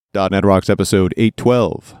.NET Rocks episode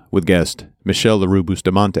 812 with guest Michele Leroux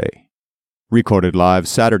Bustamante. Recorded live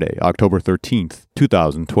Saturday, October 13th,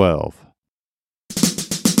 2012.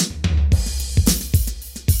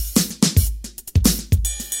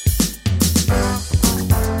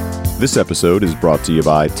 This episode is brought to you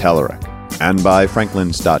by Telerik and by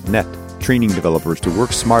Franklins.net, training developers to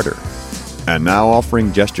work smarter. And now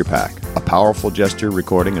offering Gesture Pack, a powerful gesture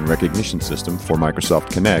recording and recognition system for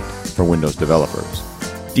Microsoft Connect for Windows developers.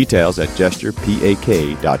 Details at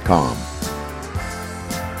gesturepak.com.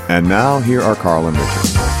 And now, here are Carl and Richard.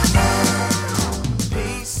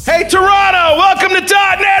 Hey, Toronto! Welcome to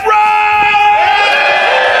 .NET Rocks!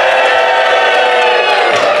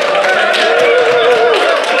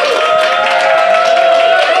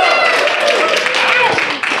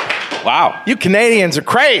 Wow. You Canadians are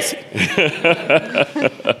crazy.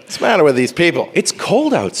 What's the matter with these people? It's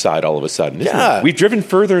cold outside all of a sudden, isn't Yeah. it? We've driven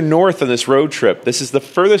further north on this road trip. This is the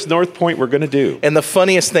furthest north point we're going to do. And the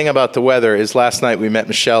funniest thing about the weather is last night we met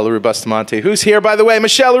Michele Leroux Bustamante. Who's here, by the way?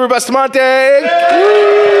 Michele Leroux Bustamante! Woo!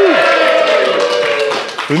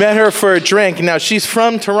 We met her for a drink. Now, she's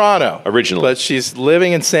from Toronto. Originally. But she's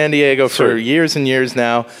living in San Diego for years and years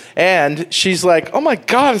now. And she's like, oh my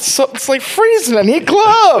God, it's like freezing. I need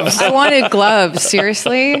gloves. I wanted gloves,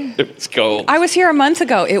 seriously. It's cold. I was here a month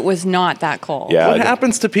ago. It was not that cold. Yeah. What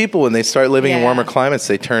happens to people when they start living in Yeah. warmer climates?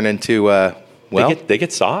 They turn into, They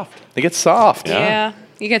get soft. they get soft. Yeah.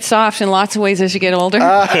 You get soft in lots of ways as you get older.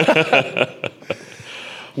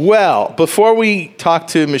 Well, before we talk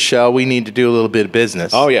to Michele, we need to do a little bit of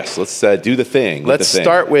business. Oh, yes. Let's do the thing. Let's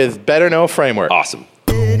start with Better Know Framework. Awesome.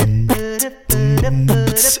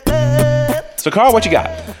 So, Carl, what you got?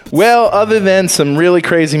 Well, other than some really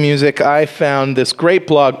crazy music, I found this great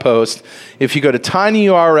blog post. If you go to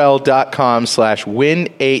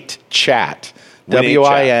tinyurl.com/win8chat,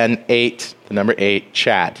 WIN8, the number 8,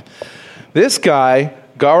 chat. This guy,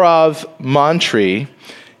 Gaurav Mantri,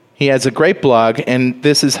 he has a great blog, and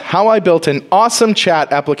this is how I built an awesome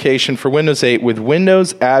chat application for Windows 8 with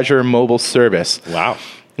Windows Azure Mobile Service. Wow.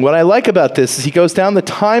 What I like about this is he goes down the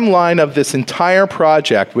timeline of this entire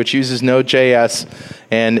project, which uses Node.js,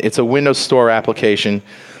 and it's a Windows Store application.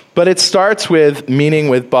 But it starts with meeting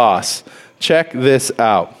with boss. Check this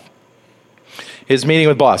out. His meeting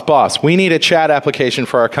with boss. Boss, we need a chat application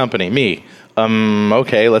for our company. Me.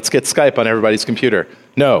 Okay, let's get Skype on everybody's computer.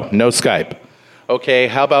 No Skype. Okay,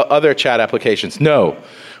 how about other chat applications? No.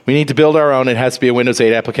 We need to build our own. It has to be a Windows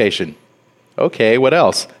 8 application. Okay, what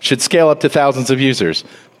else? Should scale up to thousands of users.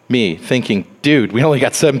 Me, thinking, dude, we only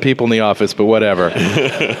got 7 people in the office, but whatever.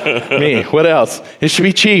 Me, what else? It should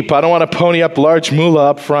be cheap. I don't want to pony up large moolah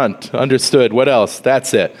up front. Understood. What else?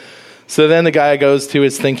 That's it. So then the guy goes to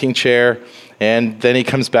his thinking chair, and then he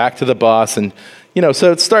comes back to the boss, and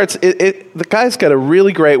so it starts. The guy's got a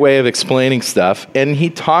really great way of explaining stuff, and he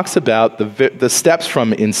talks about the steps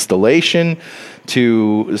from installation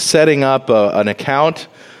to setting up an account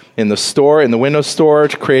in the store, in the Windows Store,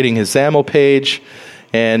 to creating his XAML page,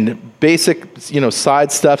 and basic,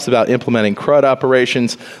 side stuffs about implementing CRUD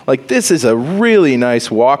operations. Like, this is a really nice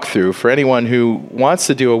walkthrough for anyone who wants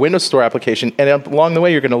to do a Windows Store application, and along the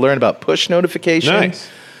way, you're going to learn about push notification. Nice.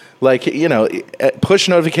 Like, push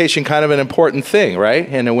notification, kind of an important thing, right?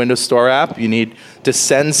 In a Windows Store app, you need to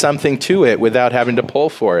send something to it without having to pull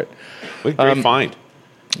for it. Great find.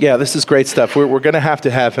 Yeah, this is great stuff. We're going to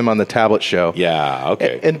have him on the Tablet Show. Yeah,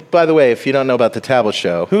 okay. And by the way, if you don't know about the Tablet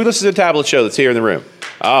Show... Who listens to the Tablet Show that's here in the room?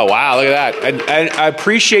 Oh, wow, look at that. And I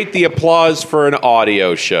appreciate the applause for an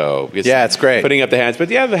audio show. Yeah, it's great. Putting up the hands.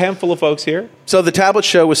 But yeah, a handful of folks here. So the Tablet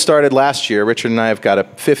Show was started last year. Richard and I have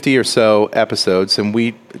got 50 or so episodes, and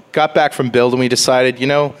we got back from Build, and we decided,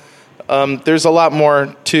 there's a lot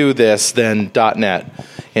more to this than .NET.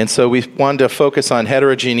 And so we wanted to focus on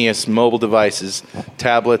heterogeneous mobile devices,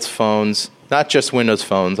 tablets, phones, not just Windows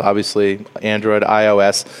phones, obviously, Android,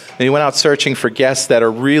 iOS. And we went out searching for guests that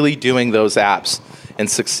are really doing those apps and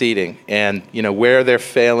succeeding, and where they're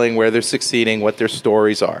failing, where they're succeeding, what their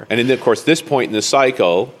stories are. And then, of course, this point in the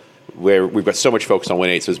cycle, where we've got so much focus on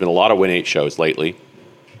Win8, so there's been a lot of Win8 shows lately,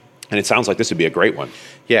 and it sounds like this would be a great one.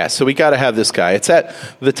 Yeah, so we got to have this guy. It's at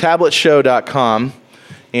thetabletshow.com,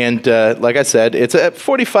 and like I said, it's at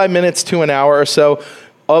 45 minutes to an hour or so.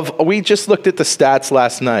 We just looked at the stats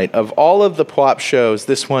last night. Of all of the PWOP shows,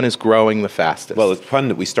 this one is growing the fastest. Well, it's fun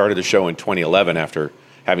that we started a show in 2011 after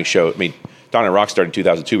having .NET Rocks started in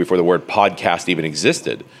 2002 before the word podcast even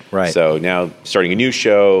existed. Right. So now starting a new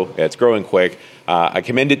show, it's growing quick. I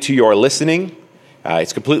commend it to your listening.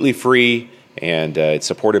 It's completely free. And it's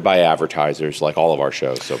supported by advertisers like all of our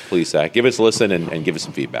shows. So please give us a listen and give us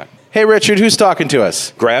some feedback. Hey, Richard, who's talking to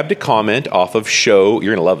us? Grabbed a comment off of you're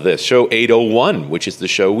going to love this, show 801, which is the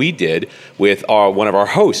show we did with one of our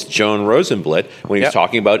hosts, Joan Rosenblit, when he was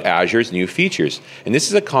talking about Azure's new features. And this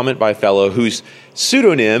is a comment by a fellow whose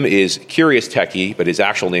pseudonym is Curious Techie, but his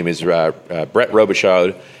actual name is Brett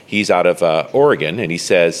Robichaud. He's out of Oregon, and he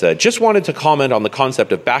says, just wanted to comment on the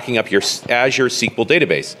concept of backing up your Azure SQL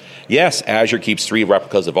database. Yes, Azure keeps 3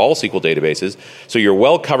 replicas of all SQL databases, so you're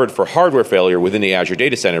well covered for hardware failure within the Azure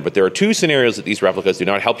data center, but there are 2 scenarios that these replicas do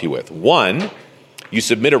not help you with. One, you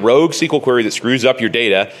submit a rogue SQL query that screws up your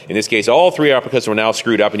data. In this case, all 3 replicas are now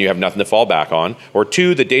screwed up and you have nothing to fall back on. Or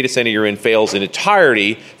 2, the data center you're in fails in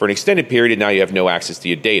entirety for an extended period and now you have no access to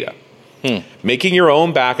your data. Making your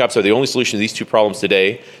own backups are the only solution to these 2 problems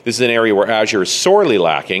today. This is an area where Azure is sorely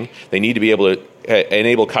lacking. They need to be able to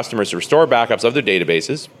enable customers to restore backups of their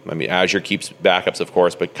databases. I mean, Azure keeps backups, of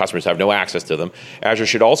course, but customers have no access to them. Azure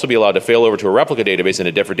should also be allowed to fail over to a replica database in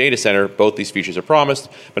a different data center. Both these features are promised,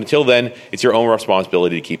 but until then, it's your own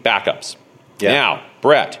responsibility to keep backups. Yeah. Now,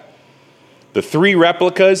 Brett, the 3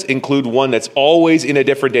 replicas include one that's always in a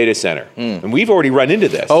different data center. And we've already run into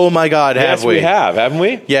this. Oh, my God, have we? Yes, we have, haven't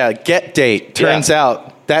we? Yeah, get date. Turns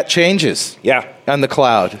out that changes on the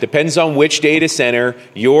cloud. Depends on which data center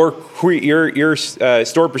your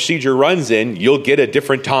stored procedure runs in, you'll get a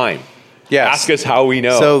different time. Yes. Ask us how we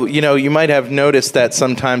know. So, you might have noticed that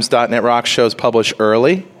sometimes .NET Rocks shows publish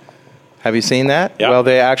early. Have you seen that? Yeah. Well,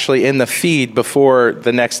 they're actually in the feed before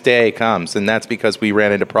the next day comes, and that's because we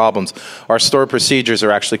ran into problems. Our stored procedures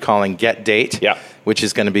are actually calling get date, which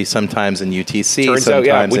is going to be sometimes in UTC. Turns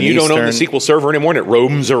out, when you don't own the SQL Server anymore and it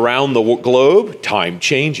roams around the globe, time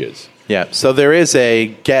changes. Yeah, so there is a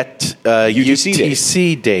get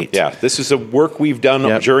UTC date. Yeah, this is a work we've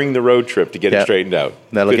done during the road trip to get it straightened out.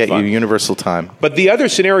 That'll get you universal time. But the other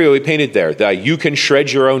scenario we painted there, that you can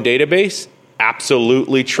shred your own database,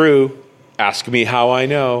 absolutely true. Ask me how I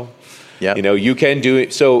know. Yeah. You can do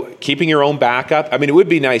it. So keeping your own backup, I mean, it would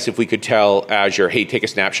be nice if we could tell Azure, hey, take a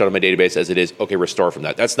snapshot of my database as it is. Okay, restore from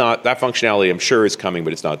that. That functionality, I'm sure, is coming,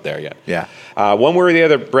 but it's not there yet. Yeah. One way or the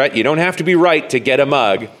other, Brett, you don't have to be right to get a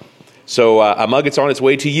mug. So a mug, it's on its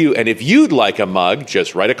way to you. And if you'd like a mug,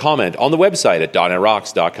 just write a comment on the website at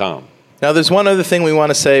 .NETRocks.com. Now, there's one other thing we want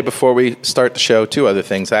to say before we start the show. 2 other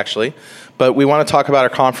things, actually. But we want to talk about our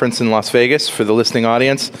conference in Las Vegas for the listening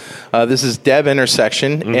audience. This is Dev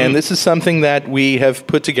Intersection, and this is something that we have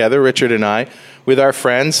put together, Richard and I, with our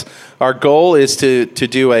friends. Our goal is to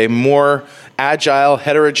do a more agile,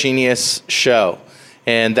 heterogeneous show.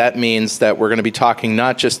 And that means that we're going to be talking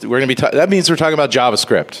that means we're talking about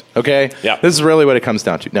JavaScript, okay? Yeah. This is really what it comes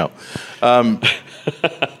down to. No.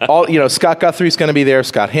 Scott Guthrie's going to be there.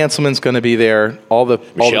 Scott Hanselman's going to be there.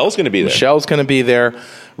 Michelle's going to be there. Michelle's going to be there.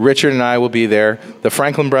 Richard and I will be there. The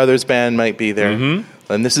Franklin Brothers Band might be there.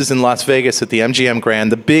 And this is in Las Vegas at the MGM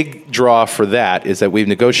Grand. The big draw for that is that we've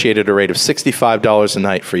negotiated a rate of $65 a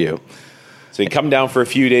night for you. So you come down for a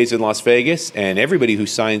few days in Las Vegas, and everybody who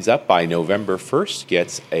signs up by November 1st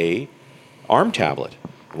gets a ARM tablet.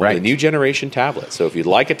 A new generation tablet. So if you'd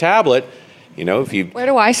like a tablet, Where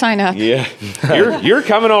do I sign up? Yeah. You're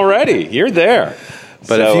coming already. You're there.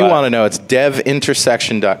 But if you want to know, it's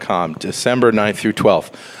devintersection.com, December 9th through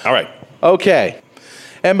 12th. All right. Okay.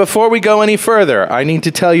 And before we go any further, I need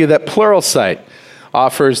to tell you that Pluralsight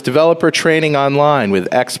offers developer training online with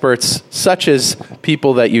experts such as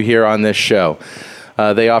people that you hear on this show.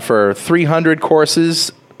 They offer 300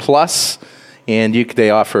 courses plus, and they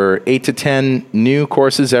offer 8 to 10 new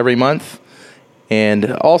courses every month.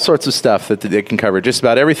 And all sorts of stuff that they can cover. Just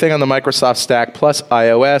about everything on the Microsoft stack, plus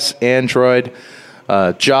iOS, Android,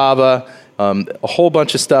 Java, a whole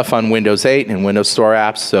bunch of stuff on Windows 8 and Windows Store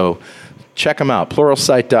apps. So check them out,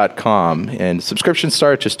 pluralsight.com. And subscriptions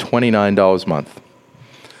start at just $29 a month.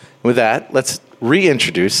 With that, let's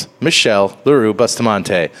reintroduce Michele Leroux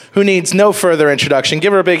Bustamante, who needs no further introduction.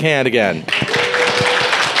 Give her a big hand again.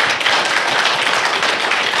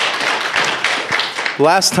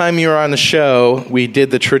 Last time you were on the show, we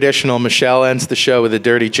did the traditional Michelle ends the show with a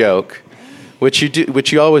dirty joke, which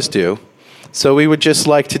you always do. So we would just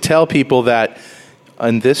like to tell people that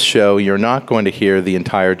on this show, you're not going to hear the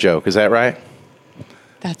entire joke. Is that right?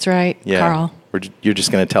 That's right, Carl. You're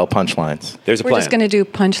just going to tell punchlines. There's a plan. We're just going to do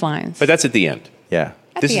punchlines. But that's at the end. Yeah.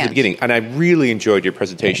 This is the beginning. And I really enjoyed your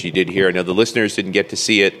presentation you did here. I know the listeners didn't get to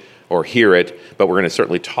see it or hear it, but we're going to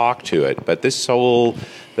certainly talk to it. But this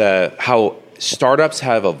how startups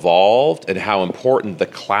have evolved and how important the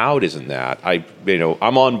cloud is in that. I'm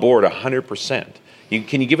on board 100%.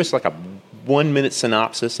 Can you give us like a 1-minute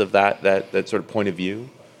synopsis of that sort of point of view?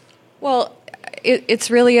 Well, it's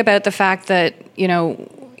really about the fact that,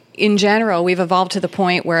 in general, we've evolved to the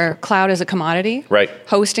point where cloud is a commodity. Right.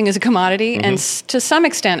 Hosting is a commodity. And to some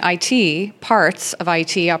extent, parts of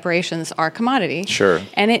IT operations are commodity. Sure.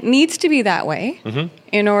 And it needs to be that way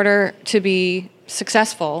in order to be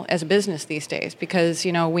successful as a business these days, because,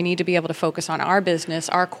 we need to be able to focus on our business,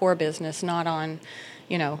 our core business, not on,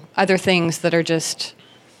 other things that are just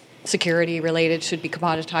security related should be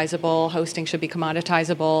commoditizable, hosting should be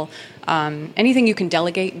commoditizable. Anything you can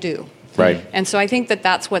delegate, do. Right. And so I think that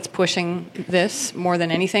that's what's pushing this more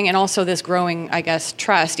than anything, and also this growing, I guess,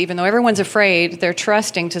 trust. Even though everyone's afraid, they're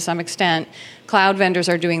trusting to some extent. Cloud vendors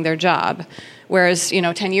are doing their job. Whereas,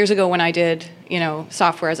 10 years ago when I did,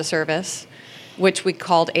 software as a service, which we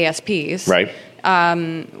called ASPs, right.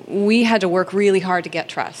 We had to work really hard to get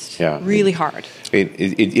trust. Yeah. Really hard.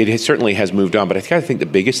 It certainly has moved on, but I think the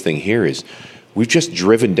biggest thing here is we've just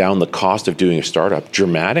driven down the cost of doing a startup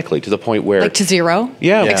dramatically to the point where... Like to zero?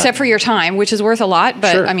 Yeah. Except for your time, which is worth a lot.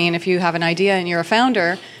 But, sure. if you have an idea and you're a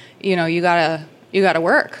founder, you got to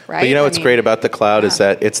work, right? But what's great about the cloud is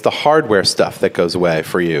that it's the hardware stuff that goes away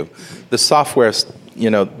for you. The software,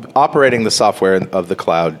 operating the software of the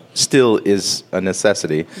cloud still is a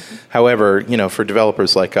necessity. However, for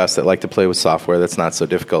developers like us that like to play with software, that's not so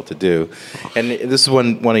difficult to do. And this is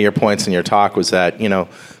one of your points in your talk was that,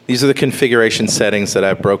 these are the configuration settings that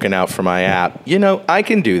I've broken out for my app. I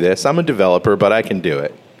can do this. I'm a developer, but I can do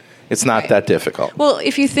it. It's not that difficult. Well,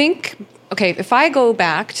 if you think, if I go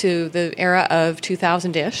back to the era of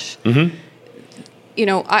 2000-ish,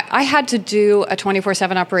 I had to do a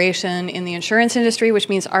 24/7 operation in the insurance industry, which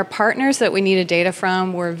means our partners that we needed data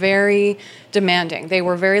from were very demanding. They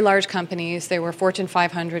were very large companies. They were Fortune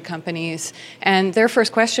 500 companies. And their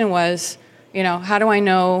first question was, how do I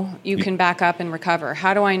know you can back up and recover?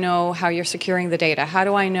 How do I know how you're securing the data? How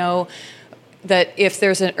do I know that if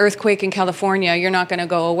there's an earthquake in California, you're not going to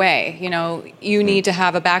go away? You need to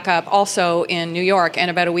have a backup also in New York,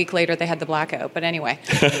 and about a week later they had the blackout. But anyway.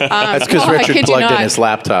 That's because Richard plugged in his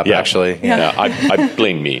laptop, actually. Yeah, I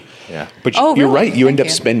blame me. Yeah. But you're right. You end up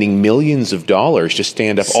spending millions of dollars to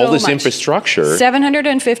stand up all this infrastructure.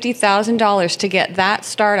 $750,000 to get that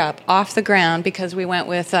startup off the ground, because we went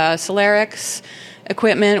with Solarix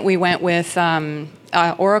equipment. We went with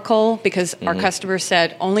Oracle, because our customers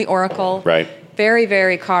said only Oracle. Right. Very,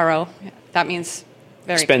 very caro. That means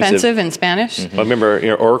very expensive in Spanish. Mm-hmm. Well,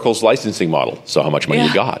 remember Oracle's licensing model. So how much money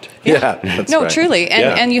you got? Yeah. That's right. Truly.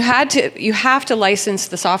 And you have to license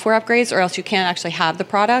the software upgrades, or else you can't actually have the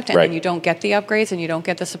product, and then you don't get the upgrades and you don't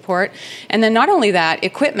get the support. And then not only that,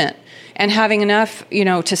 equipment. And having enough,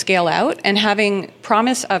 to scale out, and having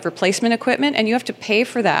promise of replacement equipment, and you have to pay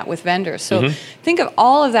for that with vendors. So think of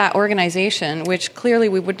all of that organization, which clearly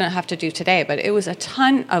we would not have to do today, but it was a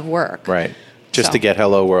ton of work. Right. Just to get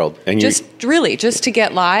Hello World. And just to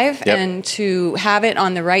get live and to have it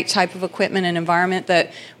on the right type of equipment and environment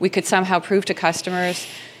that we could somehow prove to customers,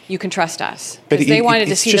 you can trust us. Because they wanted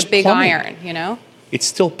to see the big iron, It's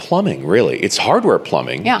still plumbing, really. It's hardware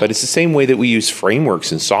plumbing, but it's the same way that we use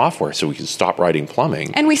frameworks and software so we can stop writing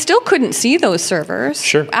plumbing. And we still couldn't see those servers.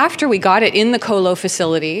 Sure. After we got it in the colo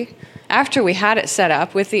facility, after we had it set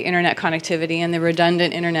up with the internet connectivity and the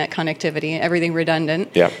redundant internet connectivity, everything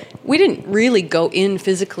redundant, we didn't really go in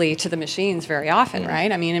physically to the machines very often,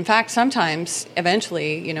 right? I mean, in fact, sometimes,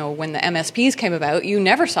 eventually, when the MSPs came about, you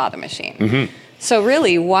never saw the machine. So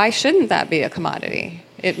really, why shouldn't that be a commodity?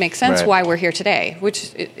 It makes sense why we're here today,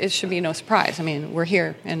 which it should be no surprise. I mean, we're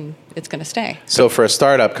here and it's going to stay. So for a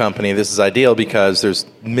startup company, this is ideal because there's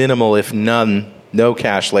minimal, if no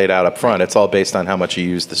cash laid out up front. It's all based on how much you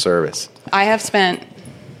use the service. I have spent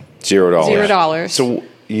 $0. $0.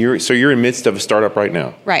 So you're in the midst of a startup right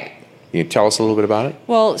now. Right. Can you tell us a little bit about it?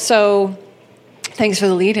 Well, so thanks for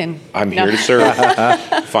the lead-in. I'm here to serve.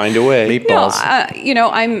 Find a way. Meatballs.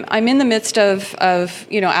 I'm in the midst of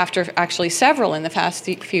after actually several in the past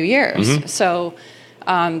few years. So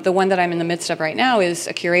the one that I'm in the midst of right now is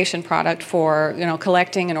a curation product for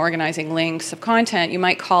collecting and organizing links of content. You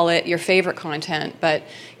might call it your favorite content, but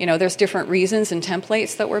there's different reasons and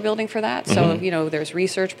templates that we're building for that. So there's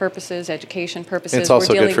research purposes, education purposes. It's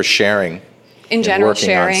also good for sharing. In general,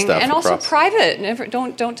 sharing, and also private.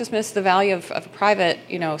 Don't dismiss the value of a private,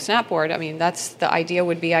 SnapBoard. I mean, that's the idea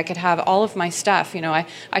would be I could have all of my stuff. I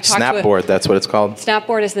talked SnapBoard, that's what it's called?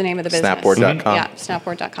 SnapBoard is the name of the business. SnapBoard.com. Yeah,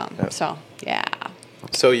 SnapBoard.com. Yeah. So, yeah.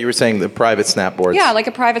 So you were saying the private SnapBoards. Yeah, like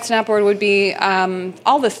a private SnapBoard would be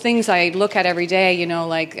all the things I look at every day,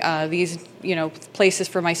 like these places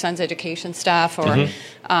for my son's education stuff, or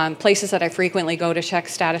places that I frequently go to check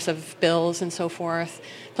status of bills and so forth.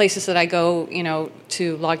 Places that I go,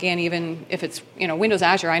 to log in, even if it's, Windows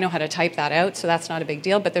Azure, I know how to type that out, so that's not a big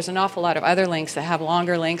deal. But there's an awful lot of other links that have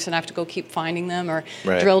longer links, and I have to go keep finding them or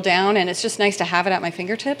drill down, and it's just nice to have it at my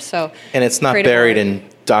fingertips. And it's not buried in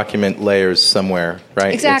document layers somewhere,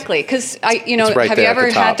 right? Exactly, because have you ever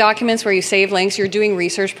had documents where you save links? You're doing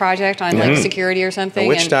research project on like security or something.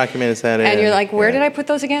 Which document is that in? And you're like, where did I put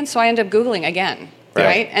those again? So I end up Googling again,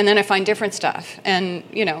 right? And then I find different stuff, and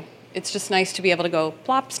it's just nice to be able to go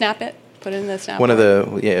plop, snap it, put it in the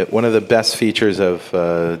SnapBoard. One of the best features of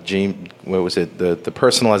the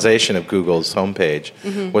personalization of Google's homepage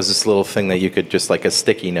was this little thing that you could just like a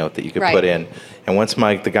sticky note that you could put in. And once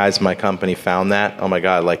the guys in my company found that, oh my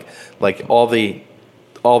God, like all the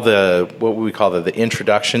what we call the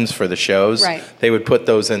introductions for the shows, they would put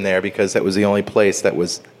those in there because that was the only place that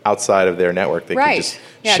was outside of their network they could just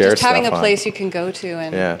share just stuff having a on. place you can go to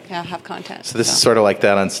and have content. So this is sort of like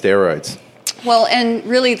that on steroids. Well, and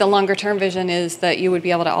really the longer term vision is that you would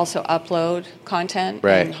be able to also upload content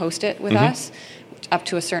and host it with us up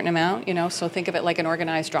to a certain amount, so think of it like an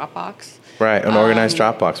organized Dropbox. Right, an organized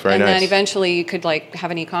Dropbox, very nice. And then eventually you could have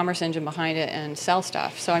an e-commerce engine behind it and sell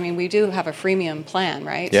stuff. So, we do have a freemium plan,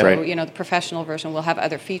 right? Yeah. So, the professional version will have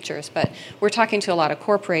other features. But we're talking to a lot of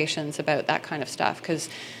corporations about that kind of stuff because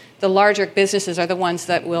the larger businesses are the ones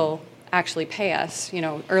that will actually pay us,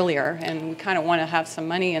 earlier, and we kind of want to have some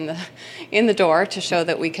money in the door to show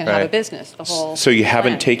that we can have a business. The whole. So you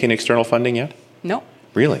haven't taken external funding yet? No.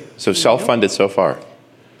 Really? So self-funded so far?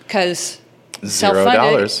 Because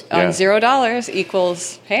 $0 on $0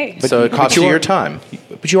 equals so it costs you your time.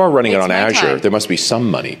 But you are running it It's on my Azure. time. There must be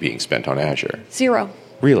some money being spent on Azure. $0.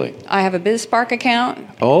 Really? I have a BizSpark account.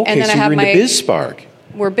 Oh, okay. And then So I have you're into BizSpark.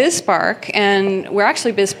 We're BizSpark, and we're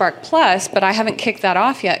actually BizSpark Plus, but I haven't kicked that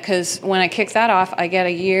off yet because when I kick that off, I get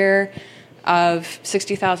a year of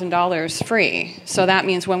 $60,000 free. So that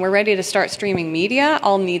means when we're ready to start streaming media,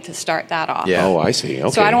 I'll need to start that off. Yeah. Oh, I see. Okay.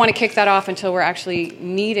 So I don't want to kick that off until we're actually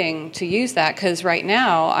needing to use that because right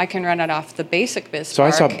now I can run it off the basic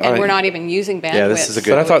BizSpark, and we're not even using bandwidth. Yeah, this is a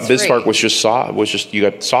good. But I thought so BizSpark was just you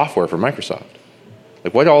got software from Microsoft.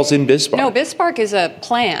 Like what all's in BizSpark? No, BizSpark is a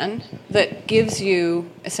plan that gives you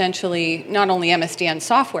essentially not only MSDN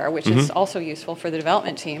software, which is also useful for the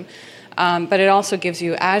development team, but it also gives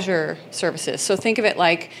you Azure services. So think of it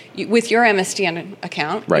like with your MSDN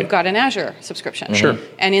account, you've got an Azure subscription. Sure.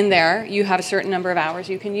 And in there, you have a certain number of hours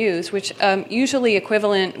you can use, which usually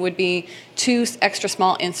equivalent would be 2 extra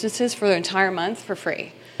small instances for the entire month for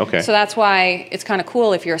free. Okay. So that's why it's kind of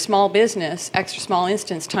cool if you're a small business, extra small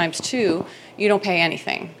instance times 2, you don't pay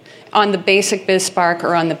anything on the basic BizSpark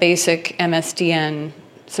or on the basic MSDN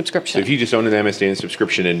subscription. So if you just own an MSDN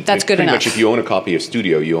subscription, and that's good pretty enough. much if you own a copy of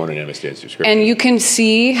Studio, you own an MSDN subscription. And you can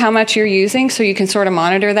see how much you're using, so you can sort of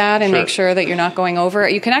monitor that and make sure that you're not going over.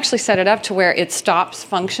 You can actually set it up to where it stops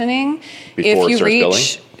functioning before if you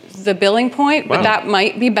reach the billing point, but that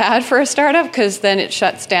might be bad for a startup because then it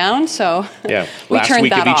shuts down. So we last turned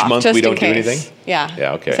week that of each off month just we don't in do case. anything.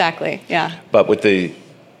 Yeah. Okay. Exactly. Yeah. But with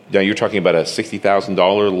now you're talking about a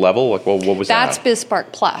 $60,000 level. Like, well, what was That's that?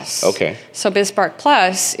 BizSpark Plus. Okay. So BizSpark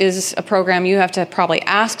Plus is a program you have to probably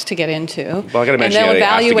ask to get into. Well, I got to imagine and they'll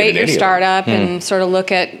evaluate your any startup and sort of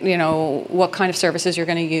look at what kind of services you're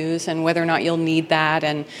going to use and whether or not you'll need that.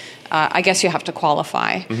 And I guess you have to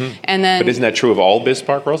qualify. And then, but isn't that true of all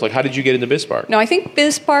BizSpark roles? Like, how did you get into BizSpark? No, I think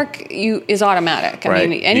BizSpark is automatic. I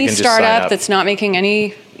mean, any startup that's not making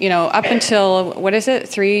any, up until, what is it,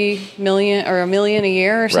 3 million or $1 million a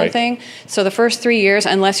year or something. So the first 3 years,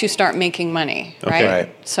 unless you start making money, right?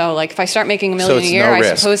 So like if I start making $1 million a year,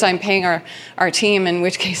 I suppose I'm paying our team, in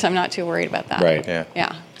which case I'm not too worried about that. Right.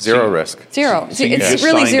 Yeah. Zero risk. Zero. So it's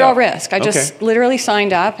really zero risk. I just literally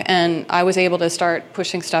signed up and I was able to start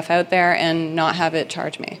pushing stuff out there and not have it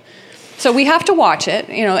charge me. So we have to watch it,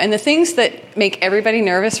 and the things that make everybody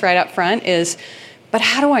nervous right up front is, but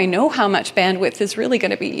how do I know how much bandwidth is really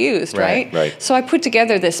going to be used, right? So I put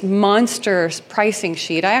together this monster pricing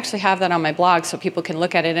sheet. I actually have that on my blog so people can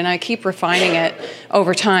look at it, and I keep refining it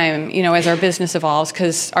over time, as our business evolves,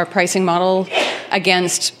 because our pricing model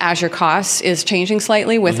against Azure costs is changing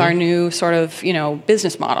slightly with our new sort of,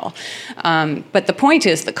 business model. But the point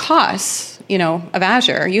is the costs, of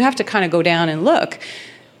Azure, you have to kind of go down and look.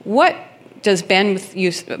 What does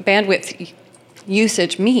bandwidth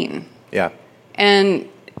usage mean? Yeah. And,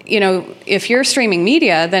 if you're streaming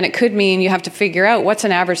media, then it could mean you have to figure out what's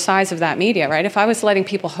an average size of that media, right? If I was letting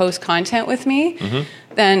people host content with me,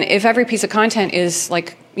 then if every piece of content is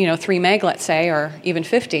like, 3 meg, let's say, or even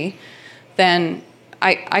 50, then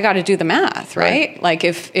I got to do the math, right? Like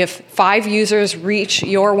if 5 users reach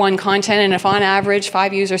your one content, and if on average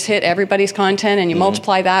 5 users hit everybody's content, and you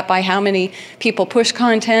multiply that by how many people push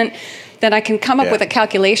content, then I can come up with a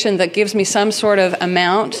calculation that gives me some sort of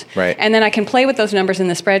amount. Right. And then I can play with those numbers in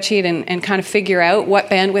the spreadsheet and kind of figure out what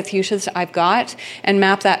bandwidth usage I've got and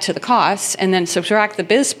map that to the costs, and then subtract the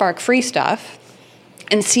BizSpark free stuff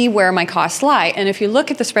and see where my costs lie. And if you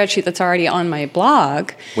look at the spreadsheet that's already on my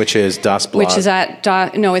blog, which is Das blog, which is at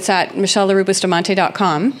it's at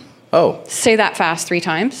MicheleLerouxBustamante.com. Oh, say that fast 3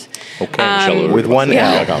 times. Okay, with one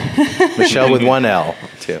L. Michelle with one L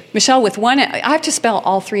too. Michelle with one L. I have to spell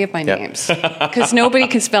all 3 of my names because nobody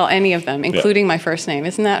can spell any of them, including my first name.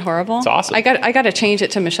 Isn't that horrible? It's awesome. I got to change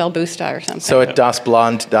it to Michele Busta or something. So at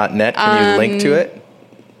dasblonde.net, can you link to it?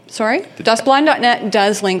 Sorry? dasblonde.net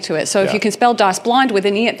does link to it. So if you can spell Das Blonde with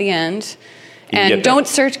an E at the end, and don't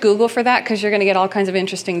search Google for that because you're going to get all kinds of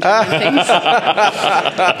interesting German things.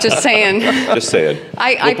 Just saying. Just saying.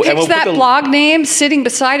 I picked that blog name sitting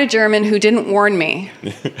beside a German who didn't warn me.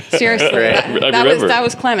 Seriously. that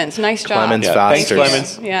was Clemens. Nice job. Clemens Thanks,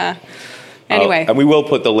 Clemens. Yeah. Anyway. And we will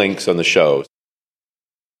put the links on the show.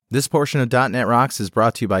 This portion of .NET Rocks is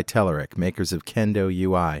brought to you by Telerik, makers of Kendo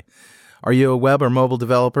UI. Are you a web or mobile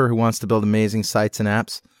developer who wants to build amazing sites and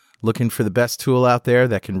apps? Looking for the best tool out there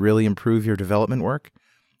that can really improve your development work?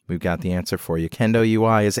 We've got the answer for you. Kendo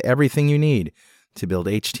UI is everything you need to build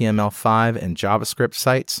HTML5 and JavaScript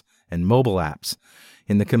sites and mobile apps.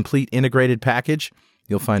 In the complete integrated package,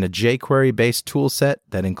 you'll find a jQuery-based toolset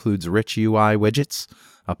that includes rich UI widgets,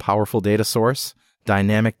 a powerful data source,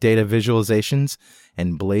 dynamic data visualizations,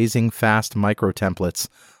 and blazing fast micro-templates,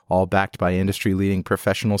 all backed by industry-leading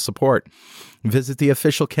professional support. Visit the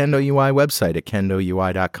official Kendo UI website at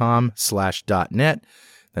kendoui.com/.net.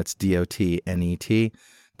 That's DOTNET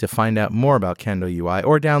to find out more about Kendo UI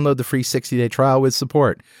or download the free 60-day trial with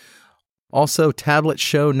support. Also, Tablet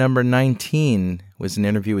Show number 19 was an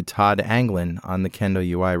interview with Todd Anglin on the Kendo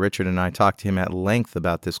UI. Richard and I talked to him at length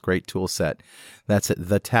about this great tool set. That's at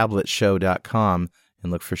thetabletshow.com,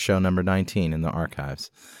 and look for show number 19 in the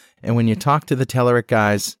archives. And when you talk to the Telerik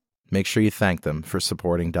guys, make sure you thank them for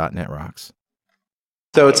supporting .NET Rocks.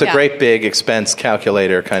 So it's a great big expense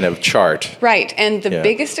calculator kind of chart. Right, and the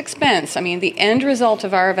biggest expense, the end result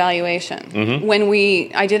of our evaluation, when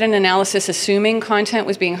I did an analysis assuming content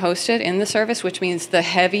was being hosted in the service, which means the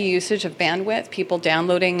heavy usage of bandwidth, people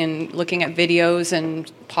downloading and looking at videos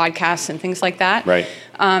and podcasts and things like that. Right.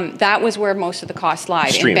 That was where most of the cost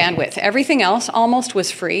lied, in bandwidth. Everything else almost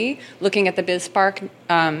was free, looking at the BizSpark,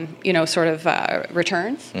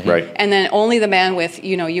 returns. Right. And then only the bandwidth,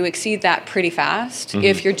 you exceed that pretty fast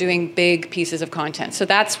if you're doing big pieces of content. So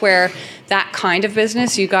that's where that kind of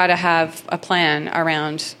business, you got to have a plan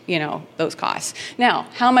around, those costs. Now,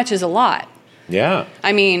 how much is a lot? Yeah.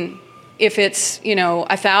 If it's,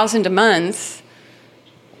 $1,000 a month,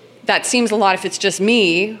 that seems a lot if it's just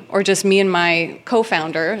me or just me and my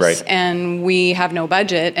co-founders and we have no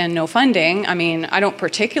budget and no funding. I don't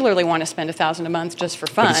particularly want to spend $1,000 a month just for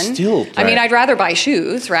fun. But still, I'd rather buy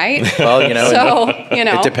shoes, right? Well,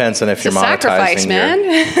 it depends on if you're monetizing.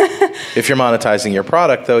 If you're monetizing your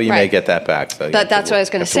product, though, you may get that back. So that's what I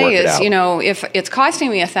was going to say is, if it's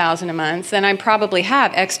costing me $1,000 a month, then I probably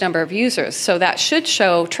have X number of users. So that should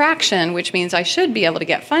show traction, which means I should be able to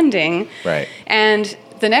get funding. Right. And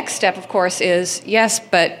the next step, of course, is, yes,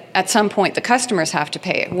 but at some point the customers have to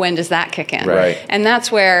pay. When does that kick in? Right. And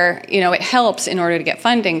that's where, it helps in order to get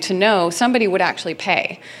funding to know somebody would actually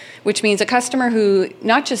pay, which means a customer who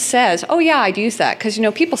not just says, oh, yeah, I'd use that. Because,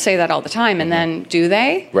 people say that all the time, and then do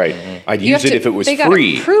they? Right. I'd use it if it was free. They got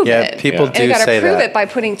to prove it. People do say that. They got to prove it by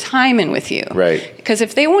putting time in with you. Right. Because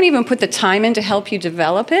if they won't even put the time in to help you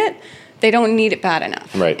develop it, they don't need it bad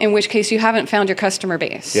enough. Right. In which case you haven't found your customer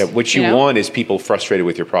base. Yeah, what you want is people frustrated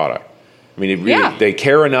with your product. They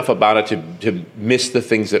care enough about it to miss the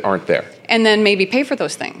things that aren't there. And then maybe pay for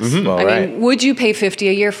those things. Would you pay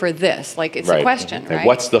 $50 a year for this? It's a question, right? And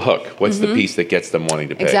what's the hook? What's the piece that gets them wanting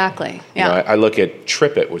to pay? Exactly, yeah. I look at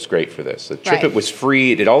TripIt was great for this. TripIt was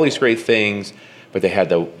free. It did all these great things. But they had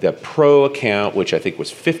the pro account, which I think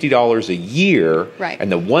was $50 a year. Right.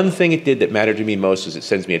 And the one thing it did that mattered to me most is it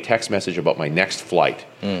sends me a text message about my next flight.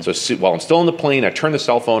 So while I'm still on the plane, I turn the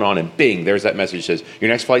cell phone on, and bing, there's that message that says, your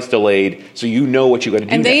next flight's delayed, so you know what you got to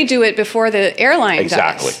do. And they do it before the airline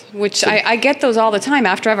does. Which I get those all the time.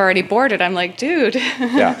 After I've already boarded, I'm like, dude,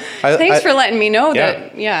 thanks for letting me know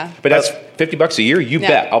that, But that's $50 a year, you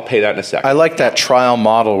bet. I'll pay that in a second. I like that trial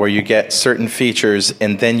model where you get certain features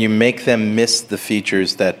and then you make them miss the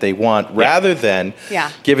features that they want rather than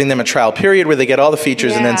giving them a trial period where they get all the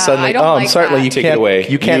features and then suddenly, I'm sorry,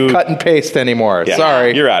 you can't cut and paste anymore.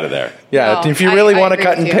 Sorry. You're out of there. Yeah, if you really want to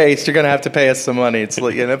cut and paste, you're going to have to pay us some money. It's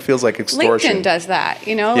like, it feels like extortion. LinkedIn does that,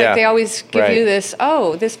 like they always give you this,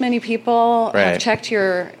 this many people have checked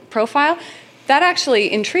your profile. That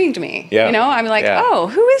actually intrigued me. I'm like,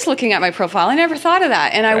 who is looking at my profile? I never thought of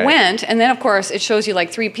that. And I went, and then of course it shows you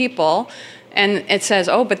like 3 people, and it says,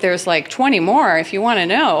 but there's like 20 more if you want to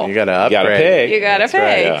know. You got to upgrade. You got to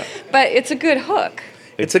pay. Right, But it's a good hook.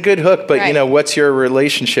 It's a good hook, but what's your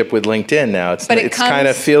relationship with LinkedIn now? It kind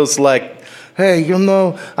of feels like, hey,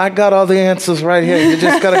 I got all the answers right here. You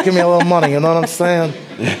just got to give me a little money. You know what I'm saying?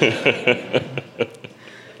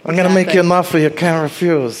 I'm going to make you an offer you can't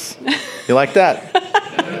refuse. You like that?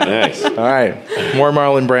 Nice. All right. More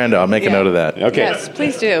Marlon Brando. I'll make a note of that. Okay. Yes,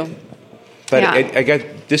 please do. But I guess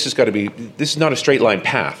this is not a straight line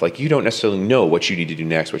path. Like, you don't necessarily know what you need to do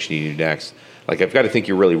next, Like, I've got to think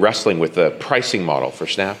you're really wrestling with the pricing model for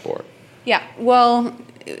SnapBoard. Yeah, well,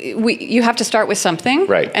 you have to start with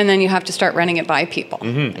something, and then you have to start running it by people.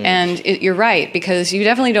 And you're right, because you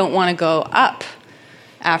definitely don't want to go up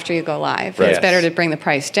after you go live. It's better to bring the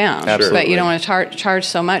price down. Absolutely. But you don't want to charge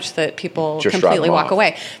so much that people completely walk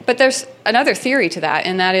away. But there's another theory to that,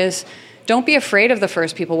 and that is, don't be afraid of the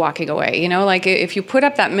first people walking away. Like if you put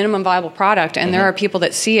up that minimum viable product and there are people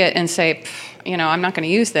that see it and say, I'm not going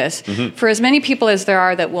to use this. For as many people as there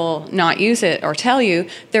are that will not use it or tell you,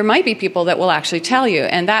 there might be people that will actually tell you.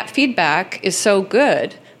 And that feedback is so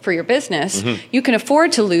good for your business, you can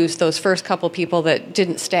afford to lose those first couple people that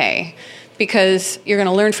didn't stay, because you're going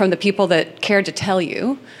to learn from the people that cared to tell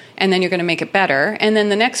you, and then you're going to make it better. And then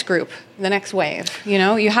the next group, the next wave,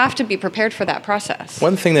 you have to be prepared for that process.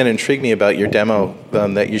 One thing that intrigued me about your demo,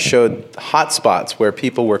 that you showed hotspots where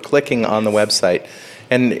people were clicking on the website.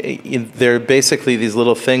 And they're basically these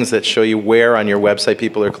little things that show you where on your website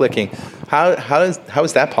people are clicking. How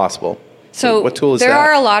is that possible? So what tool is that? There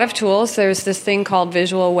are a lot of tools. There's this thing called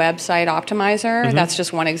Visual Website Optimizer. That's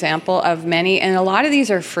just one example of many. And a lot of these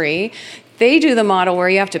are free. They do the model where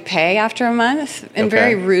you have to pay after a month and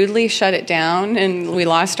very rudely shut it down. And we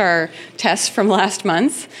lost our tests from last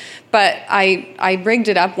month. But I rigged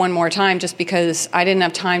it up one more time just because I didn't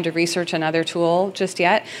have time to research another tool just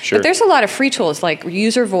yet. Sure. But there's a lot of free tools, like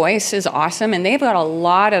User Voice is awesome, and they've got a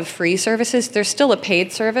lot of free services. There's still a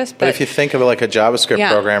paid service. But if you think of it like a JavaScript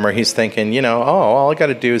programmer, he's thinking, all I got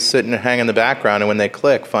to do is sit and hang in the background, and when they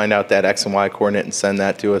click, find out that X and Y coordinate and send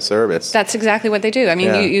that to a service. That's exactly what they do. I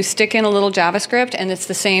mean, you stick in a little JavaScript, and it's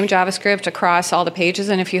the same JavaScript across all the pages.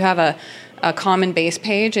 And if you have a common base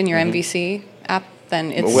page in your MVC app, then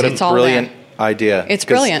it's all there. Brilliant idea. It's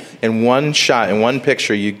brilliant. In one shot, in one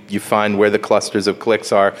picture, you find where the clusters of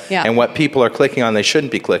clicks are and what people are clicking on they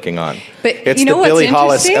shouldn't be clicking on. But it's the Billy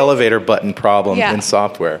Hollis elevator button problem in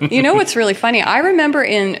software. You know what's really funny? I remember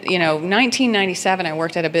in 1997, I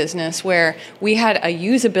worked at a business where we had a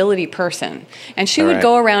usability person, and she would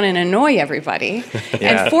go around and annoy everybody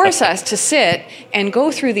and force us to sit and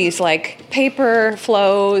go through these like paper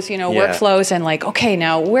flows, workflows, and like, okay,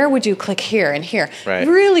 now where would you click here and here?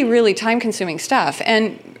 Really, really time-consuming stuff,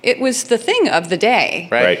 and it was the thing of the day.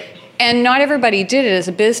 Right. And not everybody did it as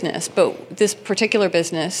a business, but this particular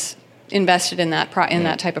business invested in that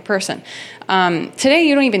type of person. Today,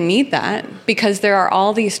 you don't even need that because there are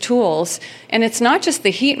all these tools, and it's not just the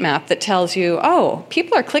heat map that tells you, oh,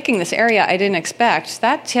 people are clicking this area I didn't expect.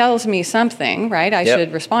 That tells me something, right? I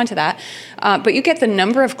should respond to that. But you get the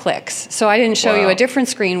number of clicks. So I didn't show you a different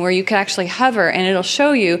screen where you could actually hover, and it'll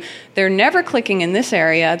show you they're never clicking in this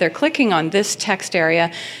area, they're clicking on this text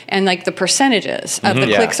area, and like the percentages of the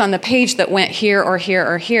clicks on the page that went here or here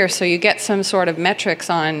or here. So you get some sort of metrics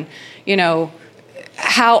on,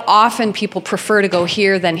 how often people prefer to go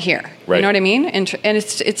here than here. Right. You know what I mean? And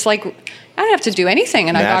it's like, I don't have to do anything,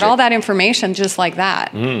 and I got all that information just like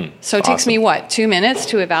that. So it takes me, 2 minutes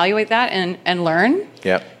to evaluate that and learn?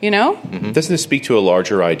 Yep. Doesn't this speak to a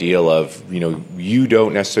larger ideal of, you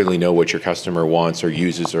don't necessarily know what your customer wants or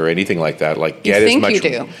uses or anything like that? Like, get as much.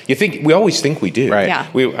 You think we always think we do. Right. Yeah.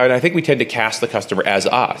 And I think we tend to cast the customer as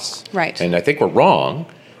us. Right. And I think we're wrong.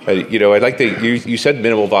 I like that you said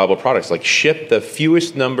minimal viable products, like ship the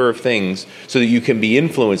fewest number of things so that you can be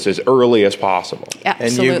influenced as early as possible.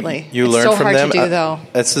 Absolutely. And you it's learn so from hard them. To do, though.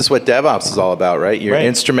 This is what DevOps is all about, right? You're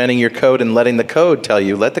instrumenting your code and letting the code tell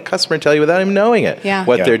you, let the customer tell you without even knowing it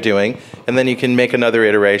what they're doing, and then you can make another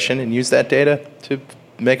iteration and use that data to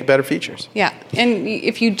make better features. Yeah, and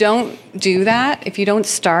if you don't do that, if you don't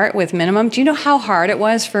start with minimum, do you know how hard it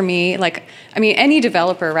was for me? Like, I mean, any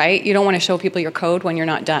developer, right? You don't want to show people your code when you're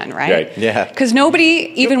not done, right? Yeah. Because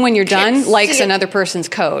nobody, even when you're done, likes another person's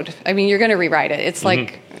code. I mean, you're going to rewrite it. It's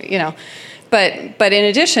like, you know. But in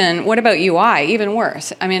addition, what about UI? Even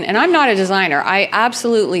worse. I mean, and I'm not a designer. I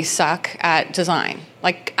absolutely suck at design.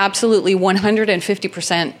 Like, absolutely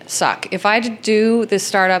 150% suck. If I had to do this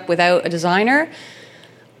startup without a designer,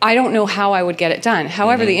 I don't know how I would get it done.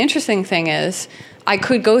 However, the interesting thing is I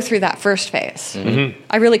could go through that first phase.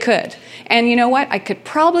 I really could. And you know what? I could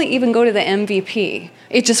probably even go to the MVP.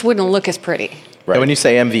 It just wouldn't look as pretty. Right. And when you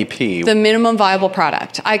say MVP... The minimum viable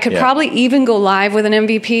product. I could probably even go live with an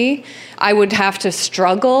MVP. I would have to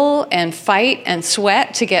struggle and fight and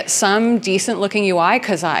sweat to get some decent-looking UI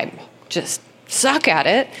because I just suck at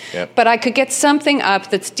it. Yep. But I could get something up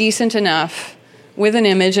that's decent enough with an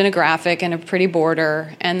image and a graphic and a pretty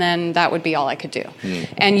border, and then that would be all I could do.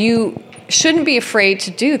 And you shouldn't be afraid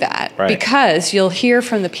to do that because you'll hear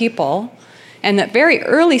from the people. And that very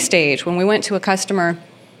early stage, when we went to a customer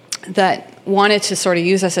that wanted to sort of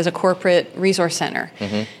use us as a corporate resource center.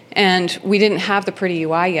 And we didn't have the pretty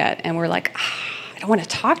UI yet. And we're like, I don't want to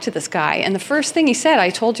talk to this guy. And the first thing he said, I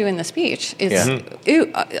told you in the speech, is,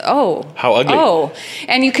 ew, oh. How ugly. Oh.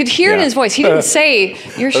 And you could hear in his voice, he didn't say,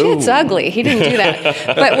 your shit's ugly. He didn't do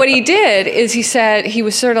that. But what he did is he said, he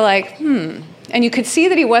was sort of like, And you could see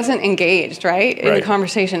that he wasn't engaged, right, in the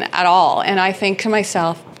conversation at all. And I think to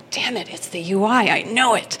myself, damn it, it's the UI, I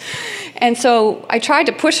know it. And so I tried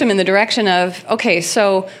to push him in the direction of, okay,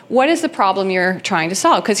 so what is the problem you're trying to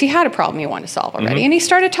solve? Because he had a problem he wanted to solve already. And he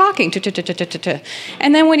started talking.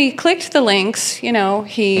 And then when he clicked the links, you know,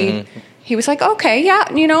 he was like, okay,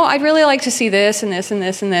 yeah, you know, I'd really like to see this and this and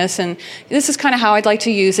this and this, and this is kind of how I'd like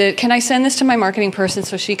to use it. Can I send this to my marketing person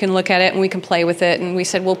so she can look at it and we can play with it? And we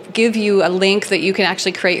said, we'll give you a link that you can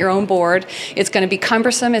actually create your own board. It's going to be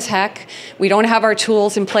cumbersome as heck. We don't have our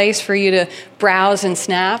tools in place for you to browse and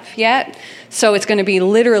snap yet, so it's going to be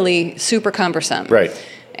literally super cumbersome. Right.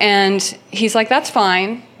 And he's like, that's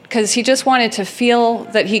fine, because he just wanted to feel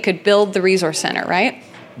that he could build the resource center, right?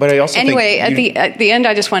 But I also anyway, at the end,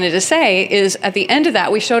 I just wanted to say is at the end of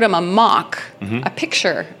that, we showed him a mock, a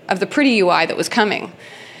picture of the pretty UI that was coming.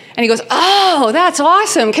 And he goes, oh, that's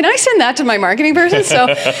awesome. Can I send that to my marketing person? So,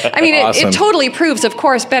 I mean, it totally proves, of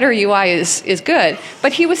course, better UI is good.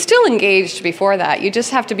 But he was still engaged before that. You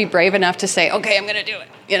just have to be brave enough to say, okay, I'm going to do it,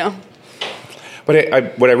 you know?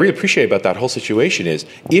 But what I really appreciate about that whole situation is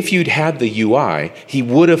if you'd had the UI, he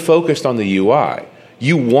would have focused on the UI.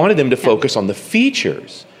 You wanted him to focus on the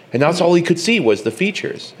features, and that's all he could see was the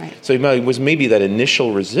features. Right. So it was maybe that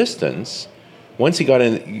initial resistance. Once he got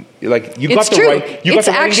in, like you got the right engagement. It's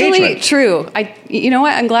actually true. You know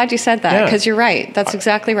what? I'm glad you said that because you're right. That's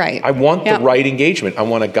exactly right. I want the right engagement. I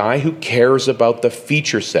want a guy who cares about the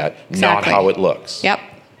feature set, not how it looks. Yep.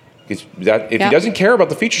 If he doesn't care about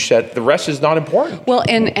the feature set, the rest is not important. Well,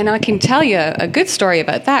 and I can tell you a good story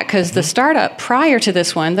about that because the startup prior to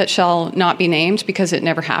this one that shall not be named because it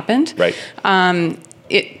never happened. Right.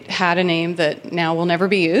 It had a name that now will never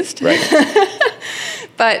be used. Right.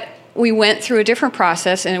 But we went through a different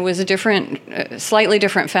process, and it was a slightly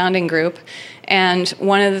different founding group. And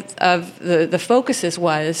one of the focuses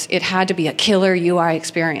was it had to be a killer UI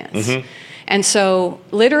experience. And so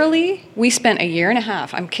literally we spent a year and a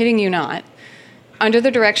half, I'm kidding you not, under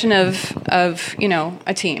the direction of you know,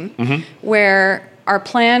 a team where our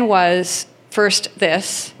plan was first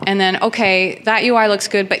this, and then, okay, that UI looks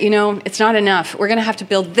good, but, you know, it's not enough. We're going to have to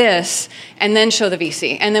build this and then show the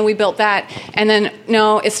VC. And then we built that, and then,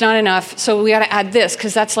 no, it's not enough, so we got to add this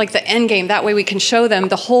because that's like the end game. That way we can show them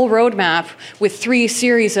the whole roadmap with 3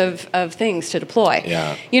 series of things to deploy.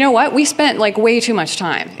 Yeah. You know what? We spent like way too much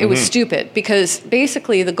time. It was stupid because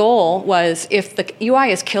basically the goal was if the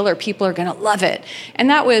UI is killer, people are going to love it. And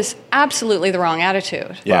that was absolutely the wrong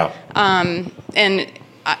attitude. Yeah. And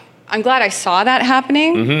I'm glad I saw that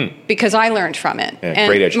happening because I learned from it. Yeah, and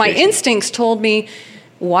great education. My instincts told me,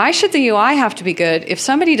 why should the UI have to be good? If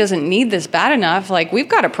somebody doesn't need this bad enough, like we've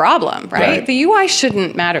got a problem, right? The UI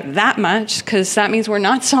shouldn't matter that much because that means we're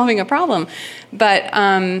not solving a problem. But,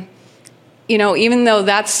 you know, even though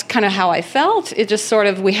that's kind of how I felt, it just sort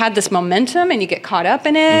of, we had this momentum and you get caught up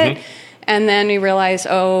in it. And then you realize,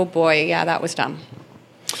 oh boy, yeah, that was dumb.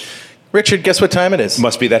 Richard, guess what time it is?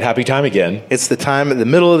 Must be that happy time again. It's the time in the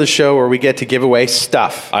middle of the show where we get to give away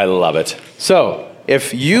stuff. I love it. So,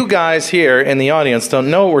 if you guys here in the audience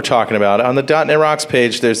don't know what we're talking about, on the .NET Rocks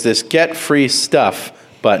page, there's this Get Free Stuff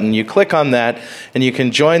button. You click on that, and you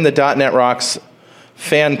can join the .NET Rocks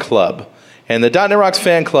fan club. And the .NET Rocks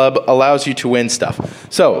fan club allows you to win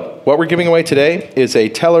stuff. So what we're giving away today is a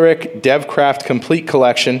Telerik DevCraft Complete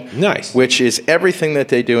Collection. Nice. Which is everything that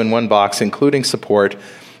they do in one box, including support.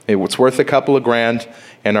 It's worth a couple of grand.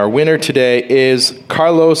 And our winner today is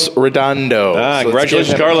Carlos Redondo. So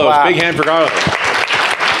congratulations, Carlos. Big hand for Carlos.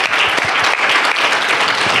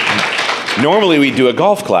 Normally we do a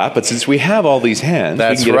golf clap, but since we have all these hands,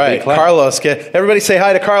 that's we can get right. a big clap. Carlos, everybody say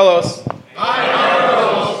hi to Carlos. Hi, Carlos.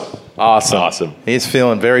 Awesome. He's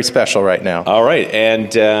feeling very special right now. All right,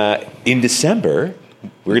 and in December,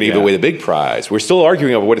 we're going to give away the big prize. We're still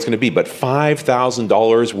arguing over what it's going to be, but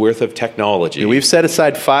 $5,000 worth of technology. We've set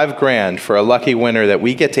aside $5,000 for a lucky winner that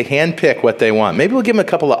we get to handpick what they want. Maybe we'll give them a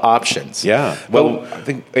couple of options. Yeah. Well, I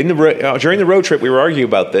think during the road trip, we were arguing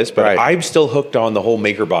about this, but I'm still hooked on the whole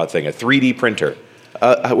MakerBot thing, a 3D printer.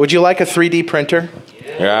 Would you like a 3D printer?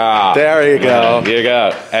 Yeah. There you go. There you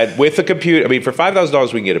go. And with a computer, for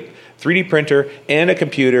 $5,000, we can get a 3D printer and a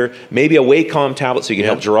computer, maybe a Wacom tablet so you can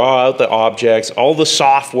help draw out the objects, all the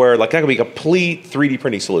software. Like that could be a complete 3D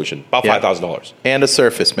printing solution. About $5,000. And a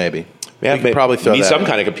Surface, maybe. Yeah, we could probably throw that. Some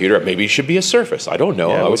kind of computer. Maybe it should be a Surface. I don't know.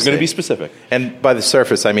 I was going to be specific. And by the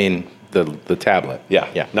Surface, I mean the tablet.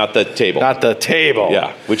 Yeah. Not the table. Not the table.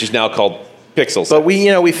 Yeah. Which is now called Pixels. But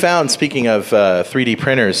we found, speaking of 3D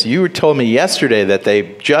printers, you told me yesterday that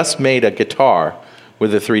they just made a guitar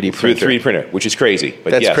with a 3D printer. Through a 3D printer, which is crazy. But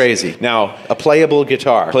That's crazy. Now, a playable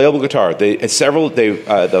guitar. The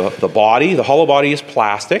body, the hollow body is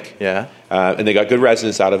plastic. Yeah. And they got good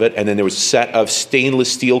resonance out of it. And then there was a set of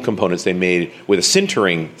stainless steel components they made with a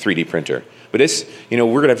sintering 3D printer. But this, we're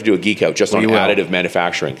going to have to do a geek out just on additive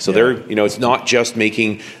manufacturing. So it's not just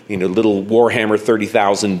making, little Warhammer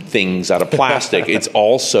 30,000 things out of plastic. It's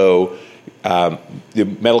also the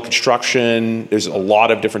metal construction. There's a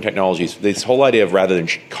lot of different technologies. This whole idea of rather than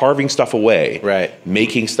carving stuff away,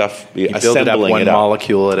 making stuff, build it up one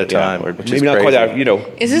molecule at a time. Which maybe not quite that.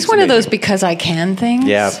 Is this one of those because I can things?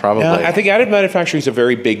 Yeah, probably. I think additive manufacturing is a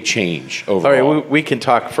very big change overall. All right, we can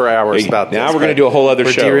talk for hours about this. Now we're going to do a whole other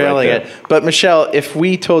show. We're derailing it. But Michelle, if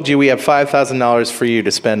we told you we have $5,000 for you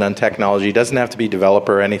to spend on technology, it doesn't have to be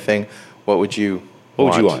developer or anything, what would you What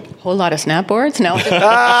would you want? A whole lot of SnapBoards? No.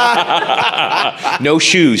 No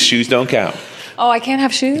shoes. Shoes don't count. Oh, I can't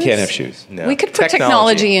have shoes? You can't have shoes. No. We could put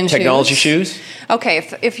technology in shoes. Technology shoes? Okay,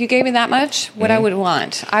 if you gave me that much, what I would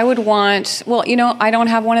want? I would want, I don't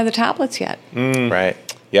have one of the tablets yet. Right.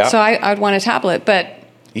 Yeah. So I'd want a tablet, but...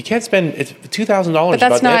 You can't spend $2,000. But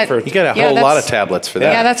that's not... You get a whole lot of tablets for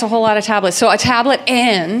that. Yeah, that's a whole lot of tablets. So a tablet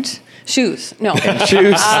and shoes. No. And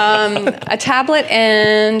shoes. A tablet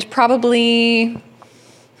and probably...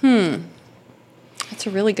 That's a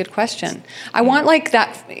really good question. I want like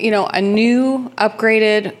that, a new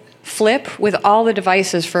upgraded flip with all the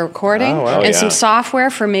devices for recording and some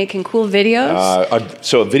software for making cool videos.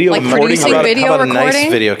 So a video like recording? producing video recording.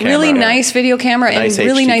 Nice video camera? Really nice video camera nice and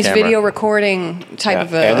really HD nice camera. video recording type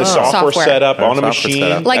of and the software set up on a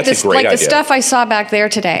machine. Like That's a great idea. the stuff I saw back there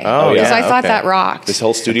today. Oh, because yeah, I thought that rocked. This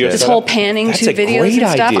whole studio This setup? whole panning That's to a videos great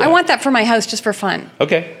and stuff. idea. I want that for my house just for fun.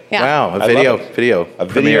 Okay. Yeah. Wow, a video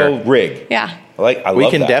video rig. Yeah. I love we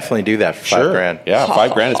can that. definitely do that for $5,000. Yeah,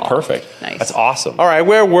 $5,000 is perfect. Nice. That's awesome. All right,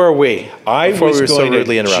 where were we? I before was we were going so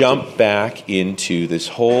rudely to interrupted? jump back into this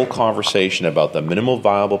whole conversation about the minimal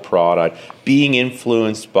viable product being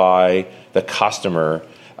influenced by the customer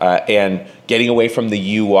and getting away from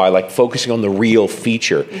the UI, like focusing on the real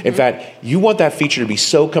feature. Mm-hmm. In fact, you want that feature to be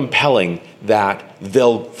so compelling that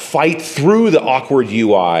they'll fight through the awkward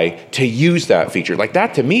UI to use that feature. Like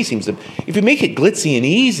that to me seems, if you make it glitzy and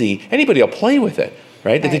easy, anybody will play with it,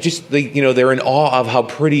 right? They're in awe of how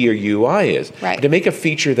pretty your UI is. Right. But to make a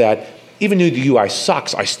feature that, even though the UI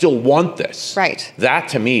sucks, I still want this. Right. That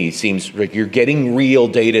to me seems like you're getting real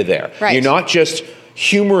data there. Right. You're not just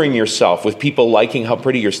humoring yourself with people liking how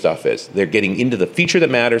pretty your stuff is. They're getting into the feature that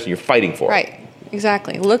matters and you're fighting for it. Right.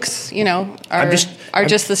 Exactly. Looks, are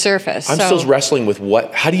just the surface. I'm still wrestling with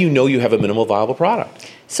how do you know you have a minimal viable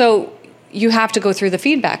product? So you have to go through the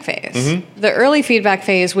feedback phase. Mm-hmm. The early feedback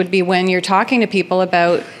phase would be when you're talking to people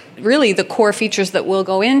about really the core features that will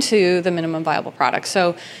go into the minimum viable product.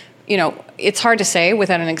 So, it's hard to say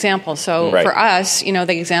without an example. So for us,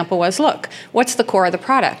 the example was, look, what's the core of the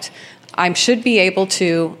product? I should be able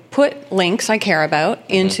to put links I care about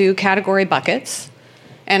into category buckets.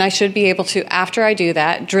 And I should be able to, after I do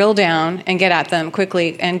that, drill down and get at them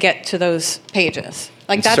quickly and get to those pages.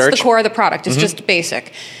 Like that's the core of the product. It's just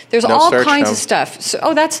basic. There's all kinds of stuff.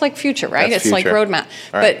 So, that's like future, right? That's it's like future. roadmap.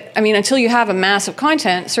 Right. But until you have a mass of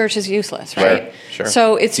content, search is useless, right? Sure.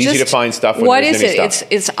 So it's easy just to find stuff. What is it?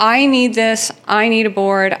 It's I need this. I need a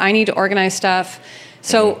board. I need to organize stuff.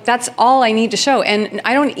 So that's all I need to show. And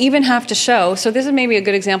I don't even have to show. So this is maybe a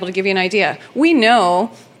good example to give you an idea. We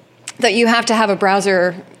know that you have to have a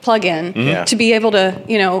browser plugin to be able to,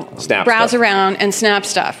 browse around and snap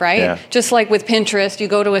stuff, right? Yeah. Just like with Pinterest, you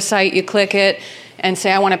go to a site, you click it, and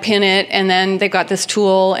say, I want to pin it, and then they've got this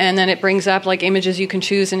tool, and then it brings up like images you can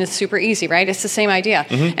choose, and it's super easy, right? It's the same idea.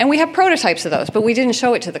 And we have prototypes of those, but we didn't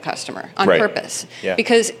show it to the customer on purpose. Yeah.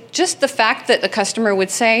 Because just the fact that the customer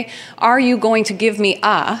would say, are you going to give me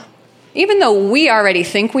even though we already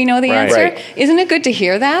think we know the answer, isn't it good to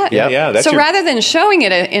hear that? Yeah. So rather than showing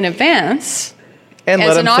it in advance, and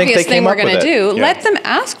as an obvious thing we're going to do, Yeah. let them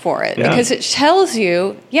ask for it because it tells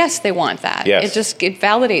you, yes, they want that. Yes. It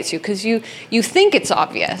validates you because you think it's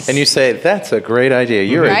obvious. And you say, that's a great idea.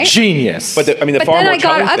 You're a genius. But the But far then more I got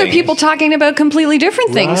telling other thing people is- talking about completely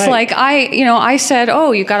different things. Right. Like I said,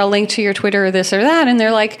 oh, you got a link to your Twitter or this or that, and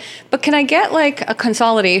they're like, but can I get like a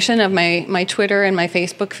consolidation of my Twitter and my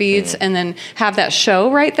Facebook feeds, and then have that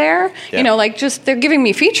show right there? Yeah. Just they're giving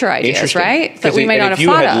me feature ideas, Interesting. right? That we might not have if you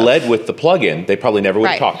thought had of. led with the plugin, they probably never would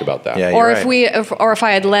have Right. talked about that. Yeah, Or you're if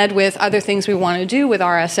I had led with other things we want to do with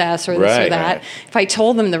RSS or this or Right, that, right. if I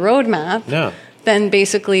told them the roadmap, Yeah. then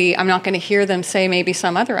basically I'm not going to hear them say maybe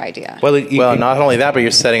some other idea. Well, not only that, but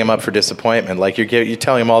you're setting them up for disappointment. Like you're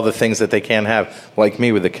telling them all the things that they can't have, like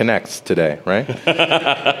me with the Connects today, right?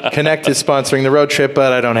 Connect is sponsoring the road trip,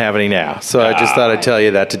 but I don't have any now. So I just thought I'd tell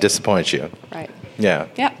you that to disappoint you. Right. Yeah.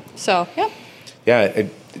 Yeah. So, yeah. Yeah,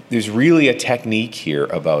 there's really a technique here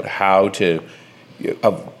about how to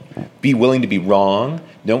be willing to be wrong.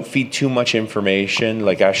 Don't feed too much information.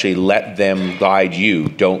 Like actually let them guide you.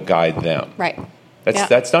 Don't guide them. Right.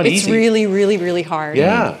 That's not easy. It's really, really, really hard.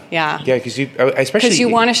 Yeah. Yeah. Yeah, because you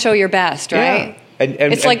want to show your best, right? Yeah.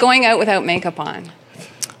 And it's like going out without makeup on.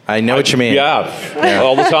 I know what you mean. Yeah,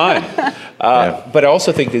 all the time. But I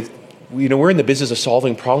also think that we're in the business of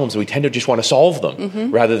solving problems, and we tend to just want to solve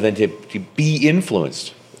them rather than to be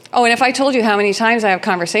influenced. Oh, and if I told you how many times I have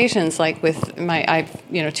conversations like with I've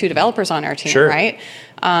 2 developers on our team, Sure. right?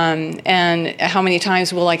 And how many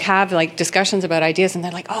times we'll have discussions about ideas, and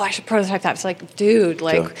they're like, "Oh, I should prototype that." It's like, dude,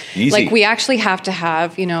 easy. we actually have to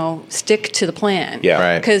have stick to the plan, Yeah.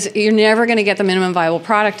 Right. because you're never going to get the minimum viable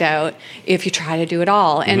product out if you try to do it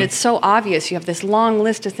all. And it's so obvious. You have this long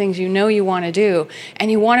list of things you want to do,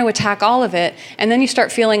 and you want to attack all of it, and then you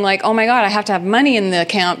start feeling like, "Oh my God, I have to have money in the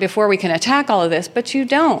account before we can attack all of this," but you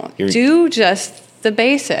don't. Do just the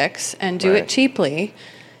basics and do it cheaply.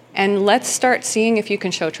 And let's start seeing if you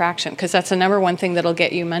can show traction, because that's the number one thing that'll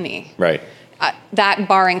get you money. Right. That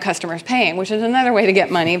barring customers paying, which is another way to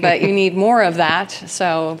get money, but you need more of that.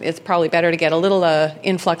 So it's probably better to get a little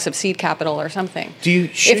influx of seed capital or something.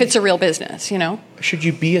 If it's a real business, Should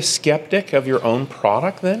you be a skeptic of your own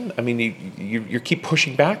product then? I mean, you keep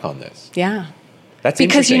pushing back on this. Yeah. That's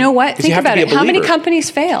because interesting. you know what? Think about it. How many believer. companies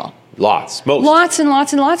fail? Lots. Most. Lots and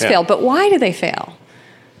lots and lots Yeah. fail. But why do they fail?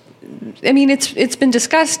 I mean, it's been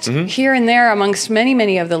discussed here and there amongst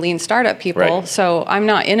many of the lean startup people. Right. So I'm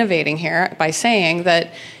not innovating here by saying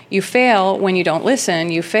that you fail when you don't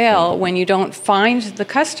listen. You fail when you don't find the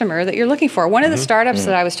customer that you're looking for. One of the startups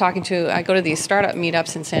that I was talking to, I go to these startup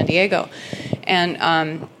meetups in San Diego,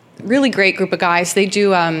 and really great group of guys. They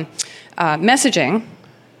do messaging.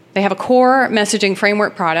 They have a core messaging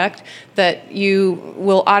framework product that you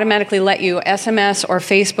will automatically let you SMS or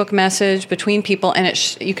Facebook message between people, and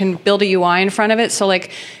you can build a UI in front of it. So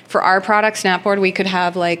like for our product, SnapBoard, we could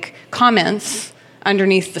have like comments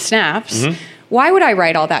underneath the snaps. Why would I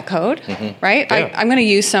write all that code, right? Yeah. I'm going to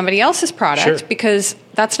use somebody else's product Sure. because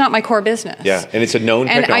that's not my core business. Yeah, and it's a known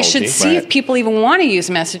And technology. I should see if people even want to use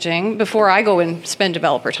messaging before I go and spend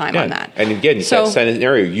developer time on that. And again, it's that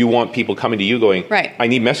scenario. You want people coming to you going, Right. I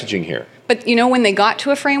need messaging here. But when they got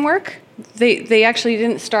to a framework, they actually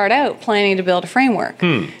didn't start out planning to build a framework.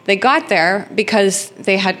 They got there because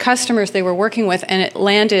they had customers they were working with, and it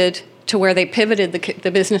landed to where they pivoted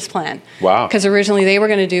the business plan. Wow. Because originally they were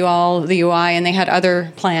going to do all the UI, and they had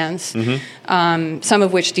other plans, some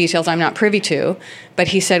of which details I'm not privy to. But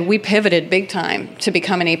he said, we pivoted big time to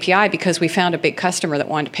become an API because we found a big customer that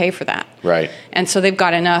wanted to pay for that. Right. And so they've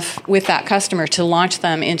got enough with that customer to launch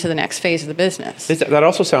them into the next phase of the business. That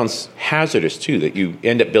also sounds hazardous, too, that you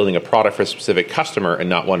end up building a product for a specific customer and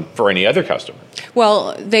not one for any other customer.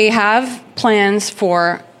 Well, they have plans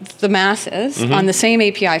for the masses on the same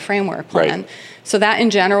API framework plan. Right. So that in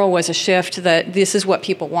general was a shift that this is what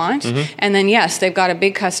people want. And then, yes, they've got a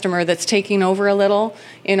big customer that's taking over a little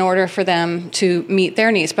in order for them to meet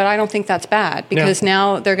their needs. But I don't think that's bad because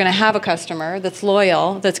now they're going to have a customer that's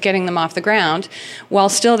loyal, that's getting them off the ground, while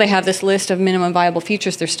still they have this list of minimum viable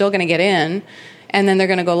features they're still going to get in. and then they're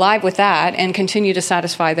going to go live with that and continue to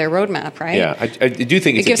satisfy their roadmap, right? Yeah, I do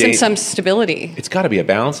think it gives them some stability. It's got to be a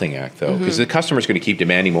balancing act, though, because the customer's going to keep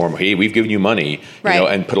demanding more. Hey, we've given you money,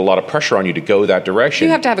 and put a lot of pressure on you to go that direction.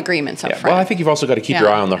 You have to have agreements up front. Well, I think you've also got to keep your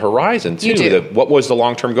eye on the horizon, too. You do. What was the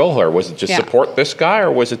long-term goal here? Was it just support this guy,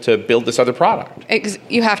 or was it to build this other product?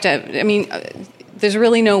 You have to, there's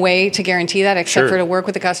really no way to guarantee that except for to work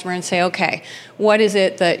with the customer and say, okay, what is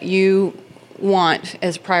it that you want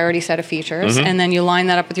as a priority set of features? And then you line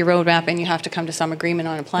that up with your roadmap and you have to come to some agreement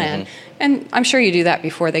on a plan. And I'm sure you do that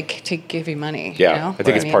before they give you money. Yeah, I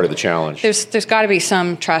think it's part of the challenge. There's got to be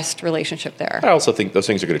some trust relationship there. I also think those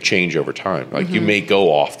things are going to change over time. Like you may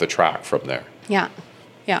go off the track from there.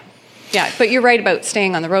 Yeah, but you're right about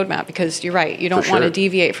staying on the roadmap because you're right. You don't want to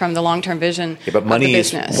deviate from the long-term vision but money of the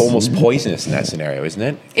business. Is almost poisonous in that scenario, isn't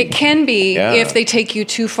it? It can be if they take you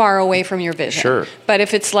too far away from your vision. Sure. But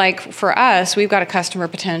if it's like for us, we've got a customer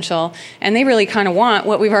potential and they really kind of want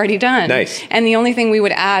what we've already done. Nice. And the only thing we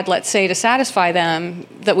would add, let's say, to satisfy them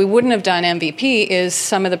that we wouldn't have done MVP is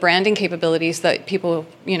some of the branding capabilities that people,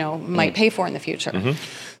 might pay for in the future.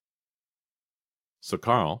 So,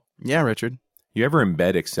 Carl. Yeah, Richard. You ever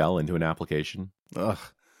embed Excel into an application? Ugh.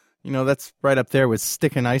 That's right up there with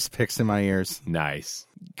sticking ice picks in my ears. Nice.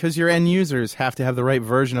 Because your end users have to have the right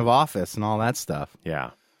version of Office and all that stuff.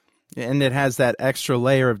 Yeah. And it has that extra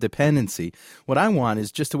layer of dependency. What I want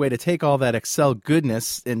is just a way to take all that Excel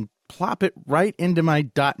goodness and plop it right into my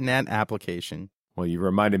 .NET application. Well, you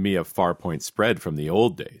reminded me of Farpoint Spread from the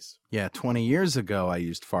old days. Yeah, 20 years ago I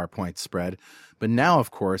used Farpoint Spread. But now, of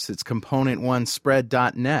course, it's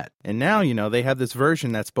Component1Spread.net. And now, they have this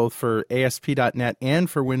version that's both for ASP.NET and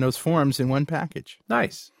for Windows Forms in one package.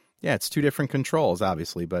 Nice. Yeah, it's two different controls,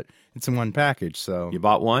 obviously, but it's in one package, so... You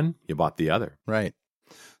bought one, you bought the other. Right.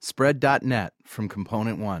 Spread.net from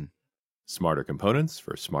Component One. Smarter components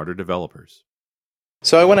for smarter developers.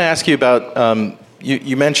 So I want to ask you about,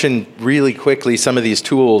 you mentioned really quickly some of these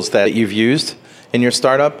tools that you've used in your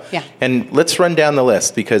startup. Yeah. And let's run down the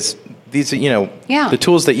list because these, the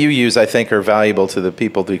tools that you use, I think, are valuable to the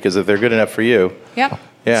people because if they're good enough for you. Yep.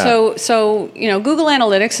 Yeah. So Google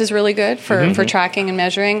Analytics is really good for tracking and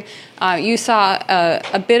measuring. You saw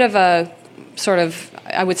a bit of a sort of,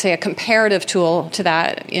 I would say, a comparative tool to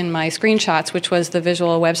that in my screenshots, which was the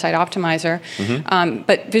Visual Website Optimizer.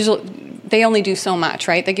 But they only do so much,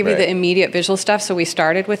 right? They give you the immediate visual stuff, so we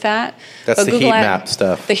started with that. That's the heat map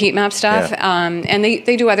stuff. The heat map stuff. Yeah. And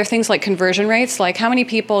they do other things like conversion rates, like how many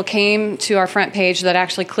people came to our front page that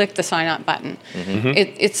actually clicked the sign up button.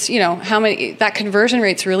 It's, how many, that conversion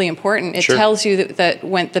rate's really important. It tells you that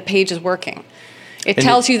when the page is working. It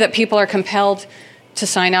tells you that people are compelled to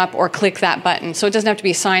sign up or click that button. So it doesn't have to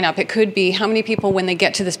be sign up. It could be how many people, when they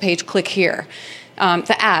get to this page, click here.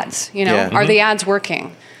 The ads, are the ads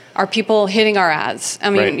working? Are people hitting our ads? I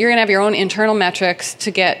mean, you're going to have your own internal metrics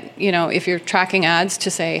to get, if you're tracking ads,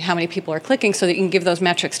 to say how many people are clicking so that you can give those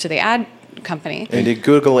metrics to the ad company. And did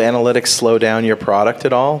Google Analytics slow down your product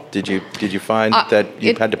at all? Did you find that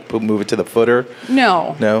you had to move it to the footer?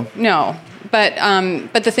 No.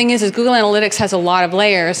 But the thing is Google Analytics has a lot of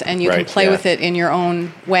layers, and you can play with it in your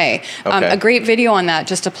own way. A great video on that,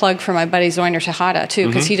 just a plug for my buddy Zoiner Tejada, too,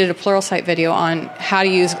 because he did a Pluralsight video on how to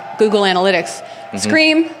use Google Analytics.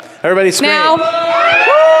 Scream. Everybody scream. Now.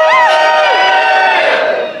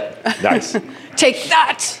 Nice. Take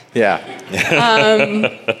that. Yeah.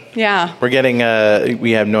 Yeah. We're getting,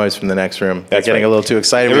 we have noise from the next room. They're getting a little too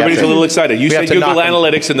excited. Everybody's a little excited. You said Google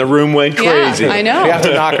Analytics and the room went crazy. Yeah, I know. We have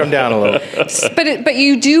to knock them down a little. But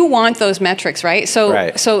you do want those metrics, right?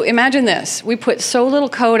 So imagine this. We put so little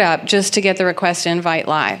code up just to get the request to invite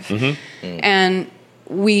live. And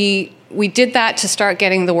we did that to start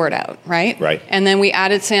getting the word out, right? Right. And then we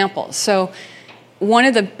added samples. So one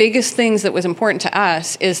of the biggest things that was important to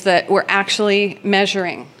us is that we're actually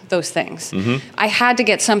measuring those things. I had to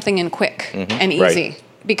get something in quick and easy.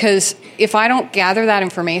 Because if I don't gather that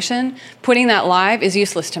information, putting that live is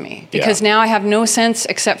useless to me. Because now I have no sense,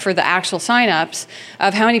 except for the actual signups,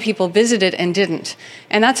 of how many people visited and didn't.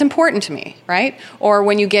 And that's important to me, right? Or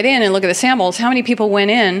when you get in and look at the samples, how many people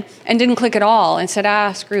went in and didn't click at all and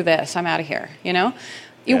said, screw this, I'm out of here,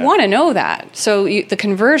 You want to know that. So the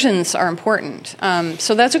conversions are important.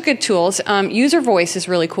 So that's a good tools. User Voice is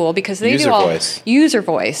really cool because they do all User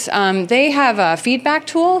Voice. They have a feedback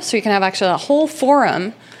tool, so you can have actually a whole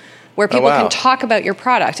forum where people can talk about your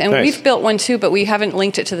product. And we've built one too, but we haven't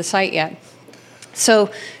linked it to the site yet. So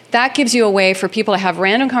that gives you a way for people to have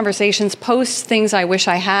random conversations, post things I wish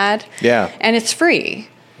I had. Yeah. And it's free.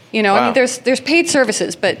 You know, I mean, there's paid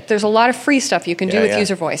services, but there's a lot of free stuff you can do with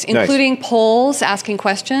user voice, including polls, asking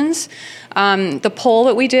questions. The poll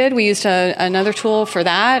that we did, we used another tool for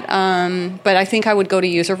that, but I think I would go to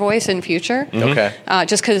user voice in future. Okay.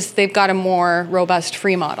 Just because they've got a more robust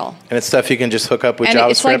free model. And it's stuff you can just hook up with and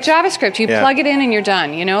JavaScript? It's like JavaScript. You plug it in and you're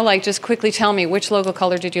done. You know, like just quickly tell me which logo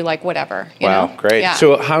color did you like, whatever. You know? Great. Yeah.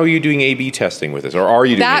 So how are you doing A/B testing with this, or are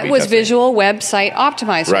you doing that A/B was testing? Visual Website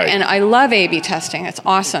Optimizer, Right. and I love A/B testing. It's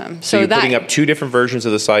awesome. So you're putting up two different versions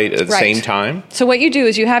of the site at the same time? So what you do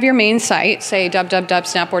is you have your main site, say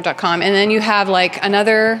www.snapboard.com, and then you have like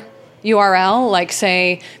another URL, like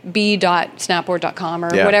say b.snapboard.com or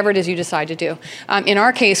whatever it is you decide to do. In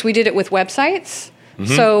our case, we did it with websites.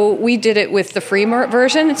 So we did it with the free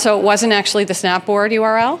version, so it wasn't actually the Snapboard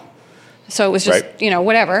URL. So it was just,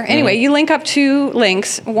 whatever. Anyway, you link up two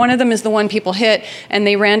links. One of them is the one people hit, and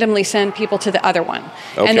they randomly send people to the other one.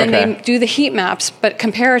 Okay. And then they do the heat maps, but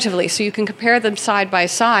comparatively. So you can compare them side by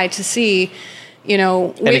side to see,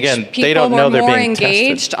 which people were more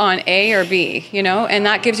engaged on A or B, and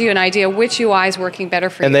that gives you an idea which UI is working better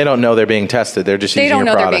for you. And they don't know they're being tested. They're just using your product.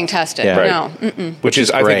 They don't know they're being tested. Yeah. No. Which is,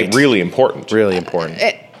 I think, really important. Really important.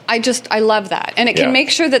 I love that. And it can make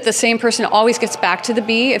sure that the same person always gets back to the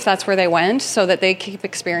B if that's where they went, so that they keep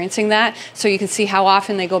experiencing that. So you can see how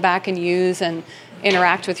often they go back and use and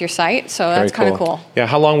interact with your site. So that's kind of cool. Yeah,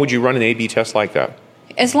 how long would you run an A/B test like that?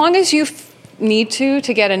 As long as you need to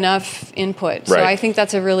get enough input. So I think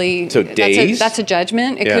that's a really days? That's a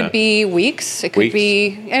judgment. It could be weeks. It could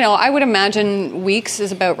be I would imagine weeks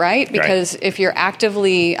is about right, because if you're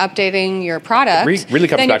actively updating your product, it really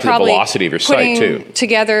comes back to the velocity of your site too.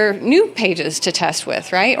 Together new pages to test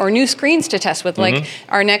with, right? Or new screens to test with. Like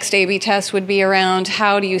our next A/B test would be around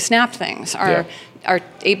how do you snap things. Our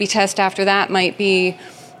A/B test after that might be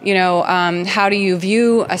how do you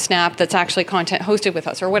view a snap that's actually content hosted with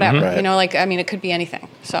us or whatever? It could be anything.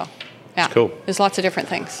 So, yeah, that's cool. There's lots of different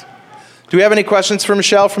things. Do we have any questions for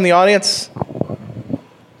Michele from the audience?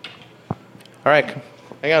 All right.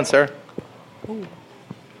 Hang on, sir.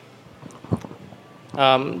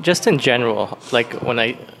 Just in general, like when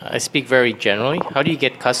I speak very generally, how do you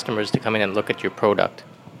get customers to come in and look at your product?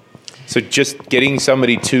 So just getting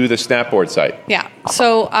somebody to the SnapBoard site. Yeah.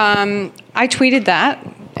 So I tweeted that,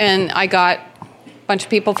 and I got a bunch of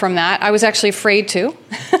people from that. I was actually afraid to.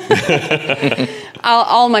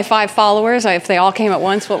 All my 5 followers, if they all came at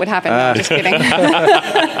once, what would happen? No, I'm just kidding.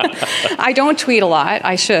 I don't tweet a lot.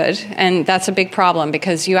 I should. And that's a big problem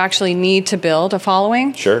because you actually need to build a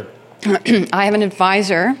following. Sure. I have an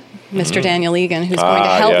advisor, Mr. Daniel Egan, who's going to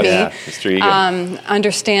help me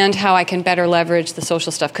understand how I can better leverage the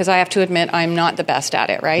social stuff, because I have to admit I'm not the best at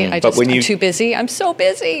it, right? I'm too busy. I'm so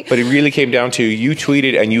busy. But it really came down to you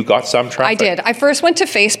tweeted and you got some traffic. I did. I first went to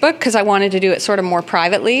Facebook because I wanted to do it sort of more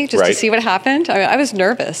privately, just to see what happened. I was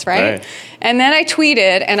nervous, right? And then I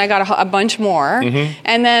tweeted and I got a bunch more.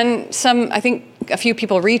 And then I think a few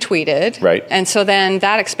people retweeted. Right. And so then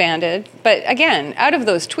that expanded. But again, out of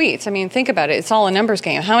those tweets, think about it. It's all a numbers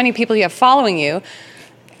game. How many people you have following you?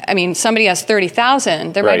 Somebody has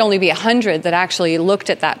 30,000. There might only be 100 that actually looked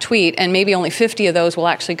at that tweet, and maybe only 50 of those will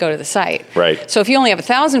actually go to the site. Right. So if you only have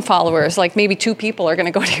 1,000 followers, like maybe 2 people are going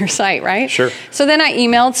to go to your site, right? Sure. So then I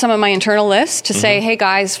emailed some of my internal lists to say, hey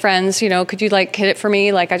guys, friends, could you hit it for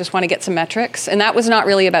me? I just want to get some metrics. And that was not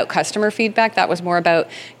really about customer feedback. That was more about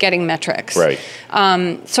getting metrics. Right.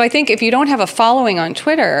 So I think if you don't have a following on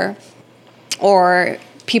Twitter or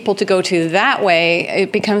people to go to that way,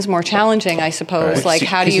 it becomes more challenging, I suppose.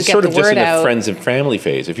 How do you get the word out? It's sort of just in the friends and family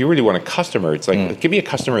phase. If you really want a customer, it's like, give me a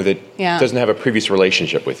customer that doesn't have a previous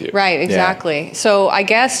relationship with you. Right, exactly. Yeah. So I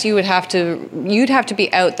guess you'd have to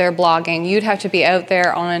be out there blogging. You'd have to be out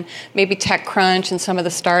there on maybe TechCrunch and some of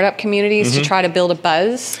the startup communities to try to build a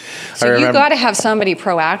buzz. So you've got to have somebody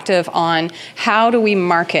proactive on how do we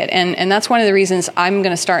market. And that's one of the reasons I'm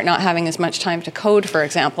going to start not having as much time to code, for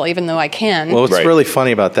example, even though I can. Well, what's really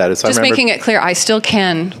funny about that is making it clear, I still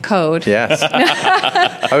can code. Yes.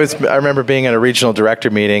 I remember being at a regional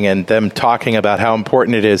director meeting and them talking about how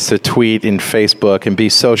important it is to tweet and Facebook and be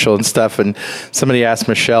social and stuff. And somebody asked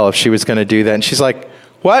Michele if she was going to do that. And she's like,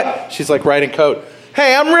 what? She's like, writing code.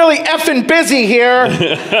 Hey, I'm really effing busy here.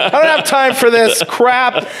 I don't have time for this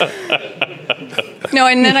crap. No,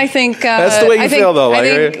 and then I think that's the way you feel, though.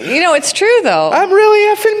 It's true, though. I'm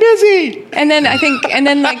really effing busy. And then I think, and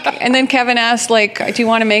then Kevin asked, do you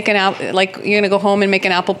want to make you're going to go home and make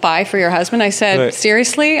an apple pie for your husband? I said,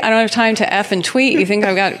 seriously, I don't have time to effing tweet. You think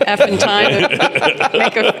I've got effing time to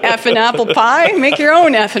make a effing apple pie? Make your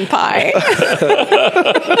own effing pie.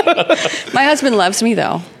 My husband loves me,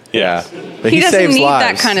 though. Yeah. But He doesn't saves need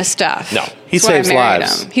lives. that kind of stuff. No. He That's why I saves married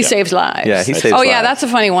lives. him. He saves lives. Yeah, he saves Oh, yeah, lives. that's a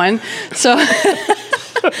funny one. So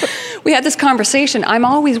we had this conversation. I'm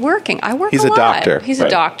always working. I work He's a a lot. doctor. He's Right.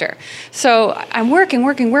 a doctor. So I'm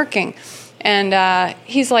working. And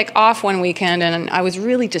he's like off one weekend, and I was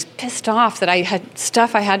really just pissed off that I had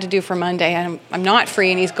stuff I had to do for Monday, and I'm not free,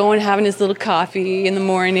 and he's going having his little coffee in the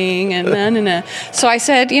morning, and So I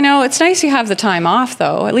said, it's nice you have the time off,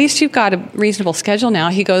 though. At least you've got a reasonable schedule now.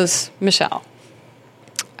 He goes, Michelle,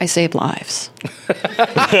 I save lives.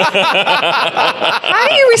 How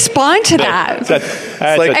do you respond to that?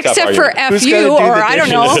 That's like- a tough Except for argument. Who's F gonna you, do or the I don't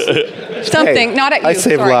know, something. Hey, Not at you. I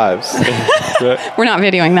save sorry. lives. We're not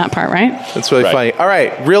videoing that part, right? That's really Right. funny. All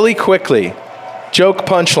right, really quickly. Joke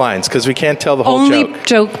punchlines, because we can't tell the whole Only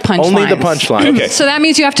joke. punchlines. Only the punchline. Okay. So that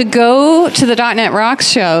means you have to go to the .NET Rocks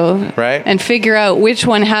show Right. and figure out which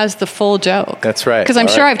one has the full joke. That's right. Because I'm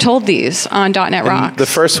All sure right. I've told these on .NET Rocks. The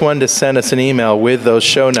first one to send us an email with those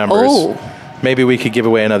show numbers. Oh. Maybe we could give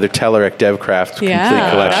away another Telerik DevCraft complete yeah,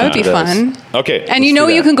 collection. that would be of those. fun. Okay. And you do know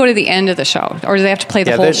that. you can go to the end of the show, or do they have to play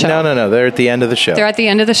the Yeah, whole show? no. They're at the end of the show. They're at the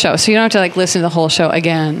end of the show, so you don't have to like listen to the whole show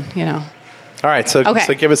again. All right, so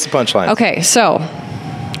give us the punchline. Okay, so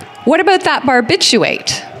what about that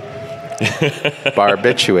barbiturate?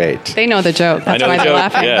 Barbiturate. They know the joke. That's know why the they're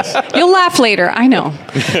joke, laughing. yes. You'll laugh later. I know.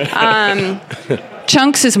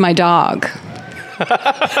 Chunks is my dog.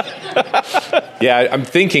 Yeah, I'm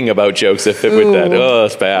thinking about jokes that fit with that. Oh,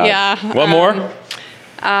 that's bad. Yeah, One more?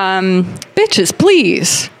 Bitches,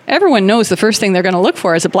 please. Everyone knows the first thing they're going to look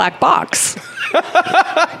for is a black box.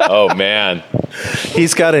 Oh, man.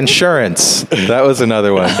 He's got insurance. That was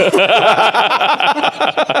another one.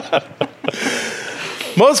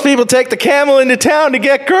 Most people take the camel into town to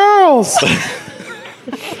get girls.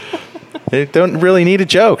 They don't really need a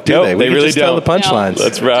joke, do Nope, they? We they can really just tell the don't. punchlines.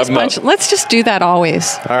 Let's wrap them up. Let's just do that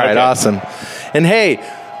always. All right, Okay. awesome. And hey,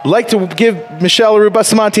 I'd like to give Michele Leroux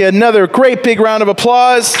Bustamante another great big round of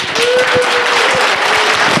applause.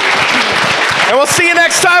 And we'll see you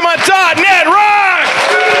next time on .NET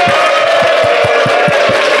Rock!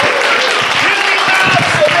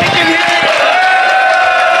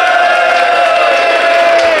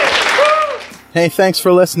 Hey, thanks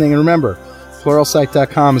for listening. And remember,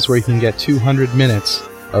 pluralsight.com is where you can get 200 minutes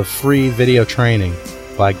of free video training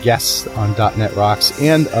by guests on .NET Rocks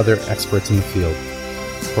and other experts in the field.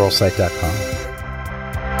 pluralsight.com.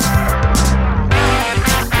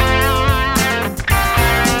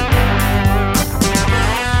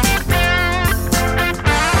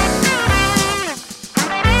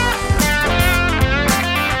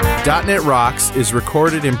 .NET Rocks is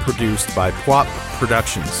recorded and produced by PWOP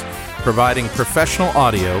Productions, providing professional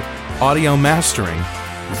audio, audio mastering,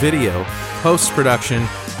 video, post-production,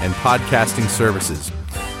 and podcasting services.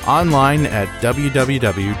 Online at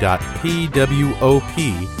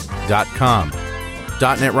www.pwop.com.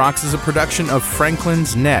 .NET Rocks is a production of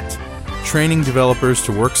Franklin's Net, training developers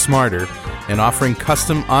to work smarter and offering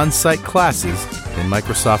custom on-site classes in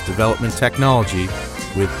Microsoft development technology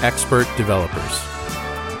with expert developers.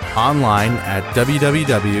 Online at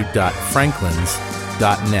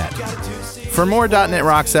www.franklins.net. For more .NET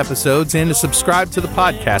Rocks episodes and to subscribe to the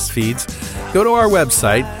podcast feeds, go to our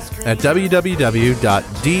website at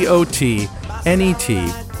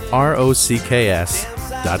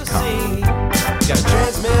www.dotnetrocks.com. Got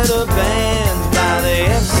transmitter banned by the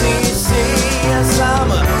FCC. Yes,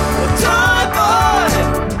 I'm a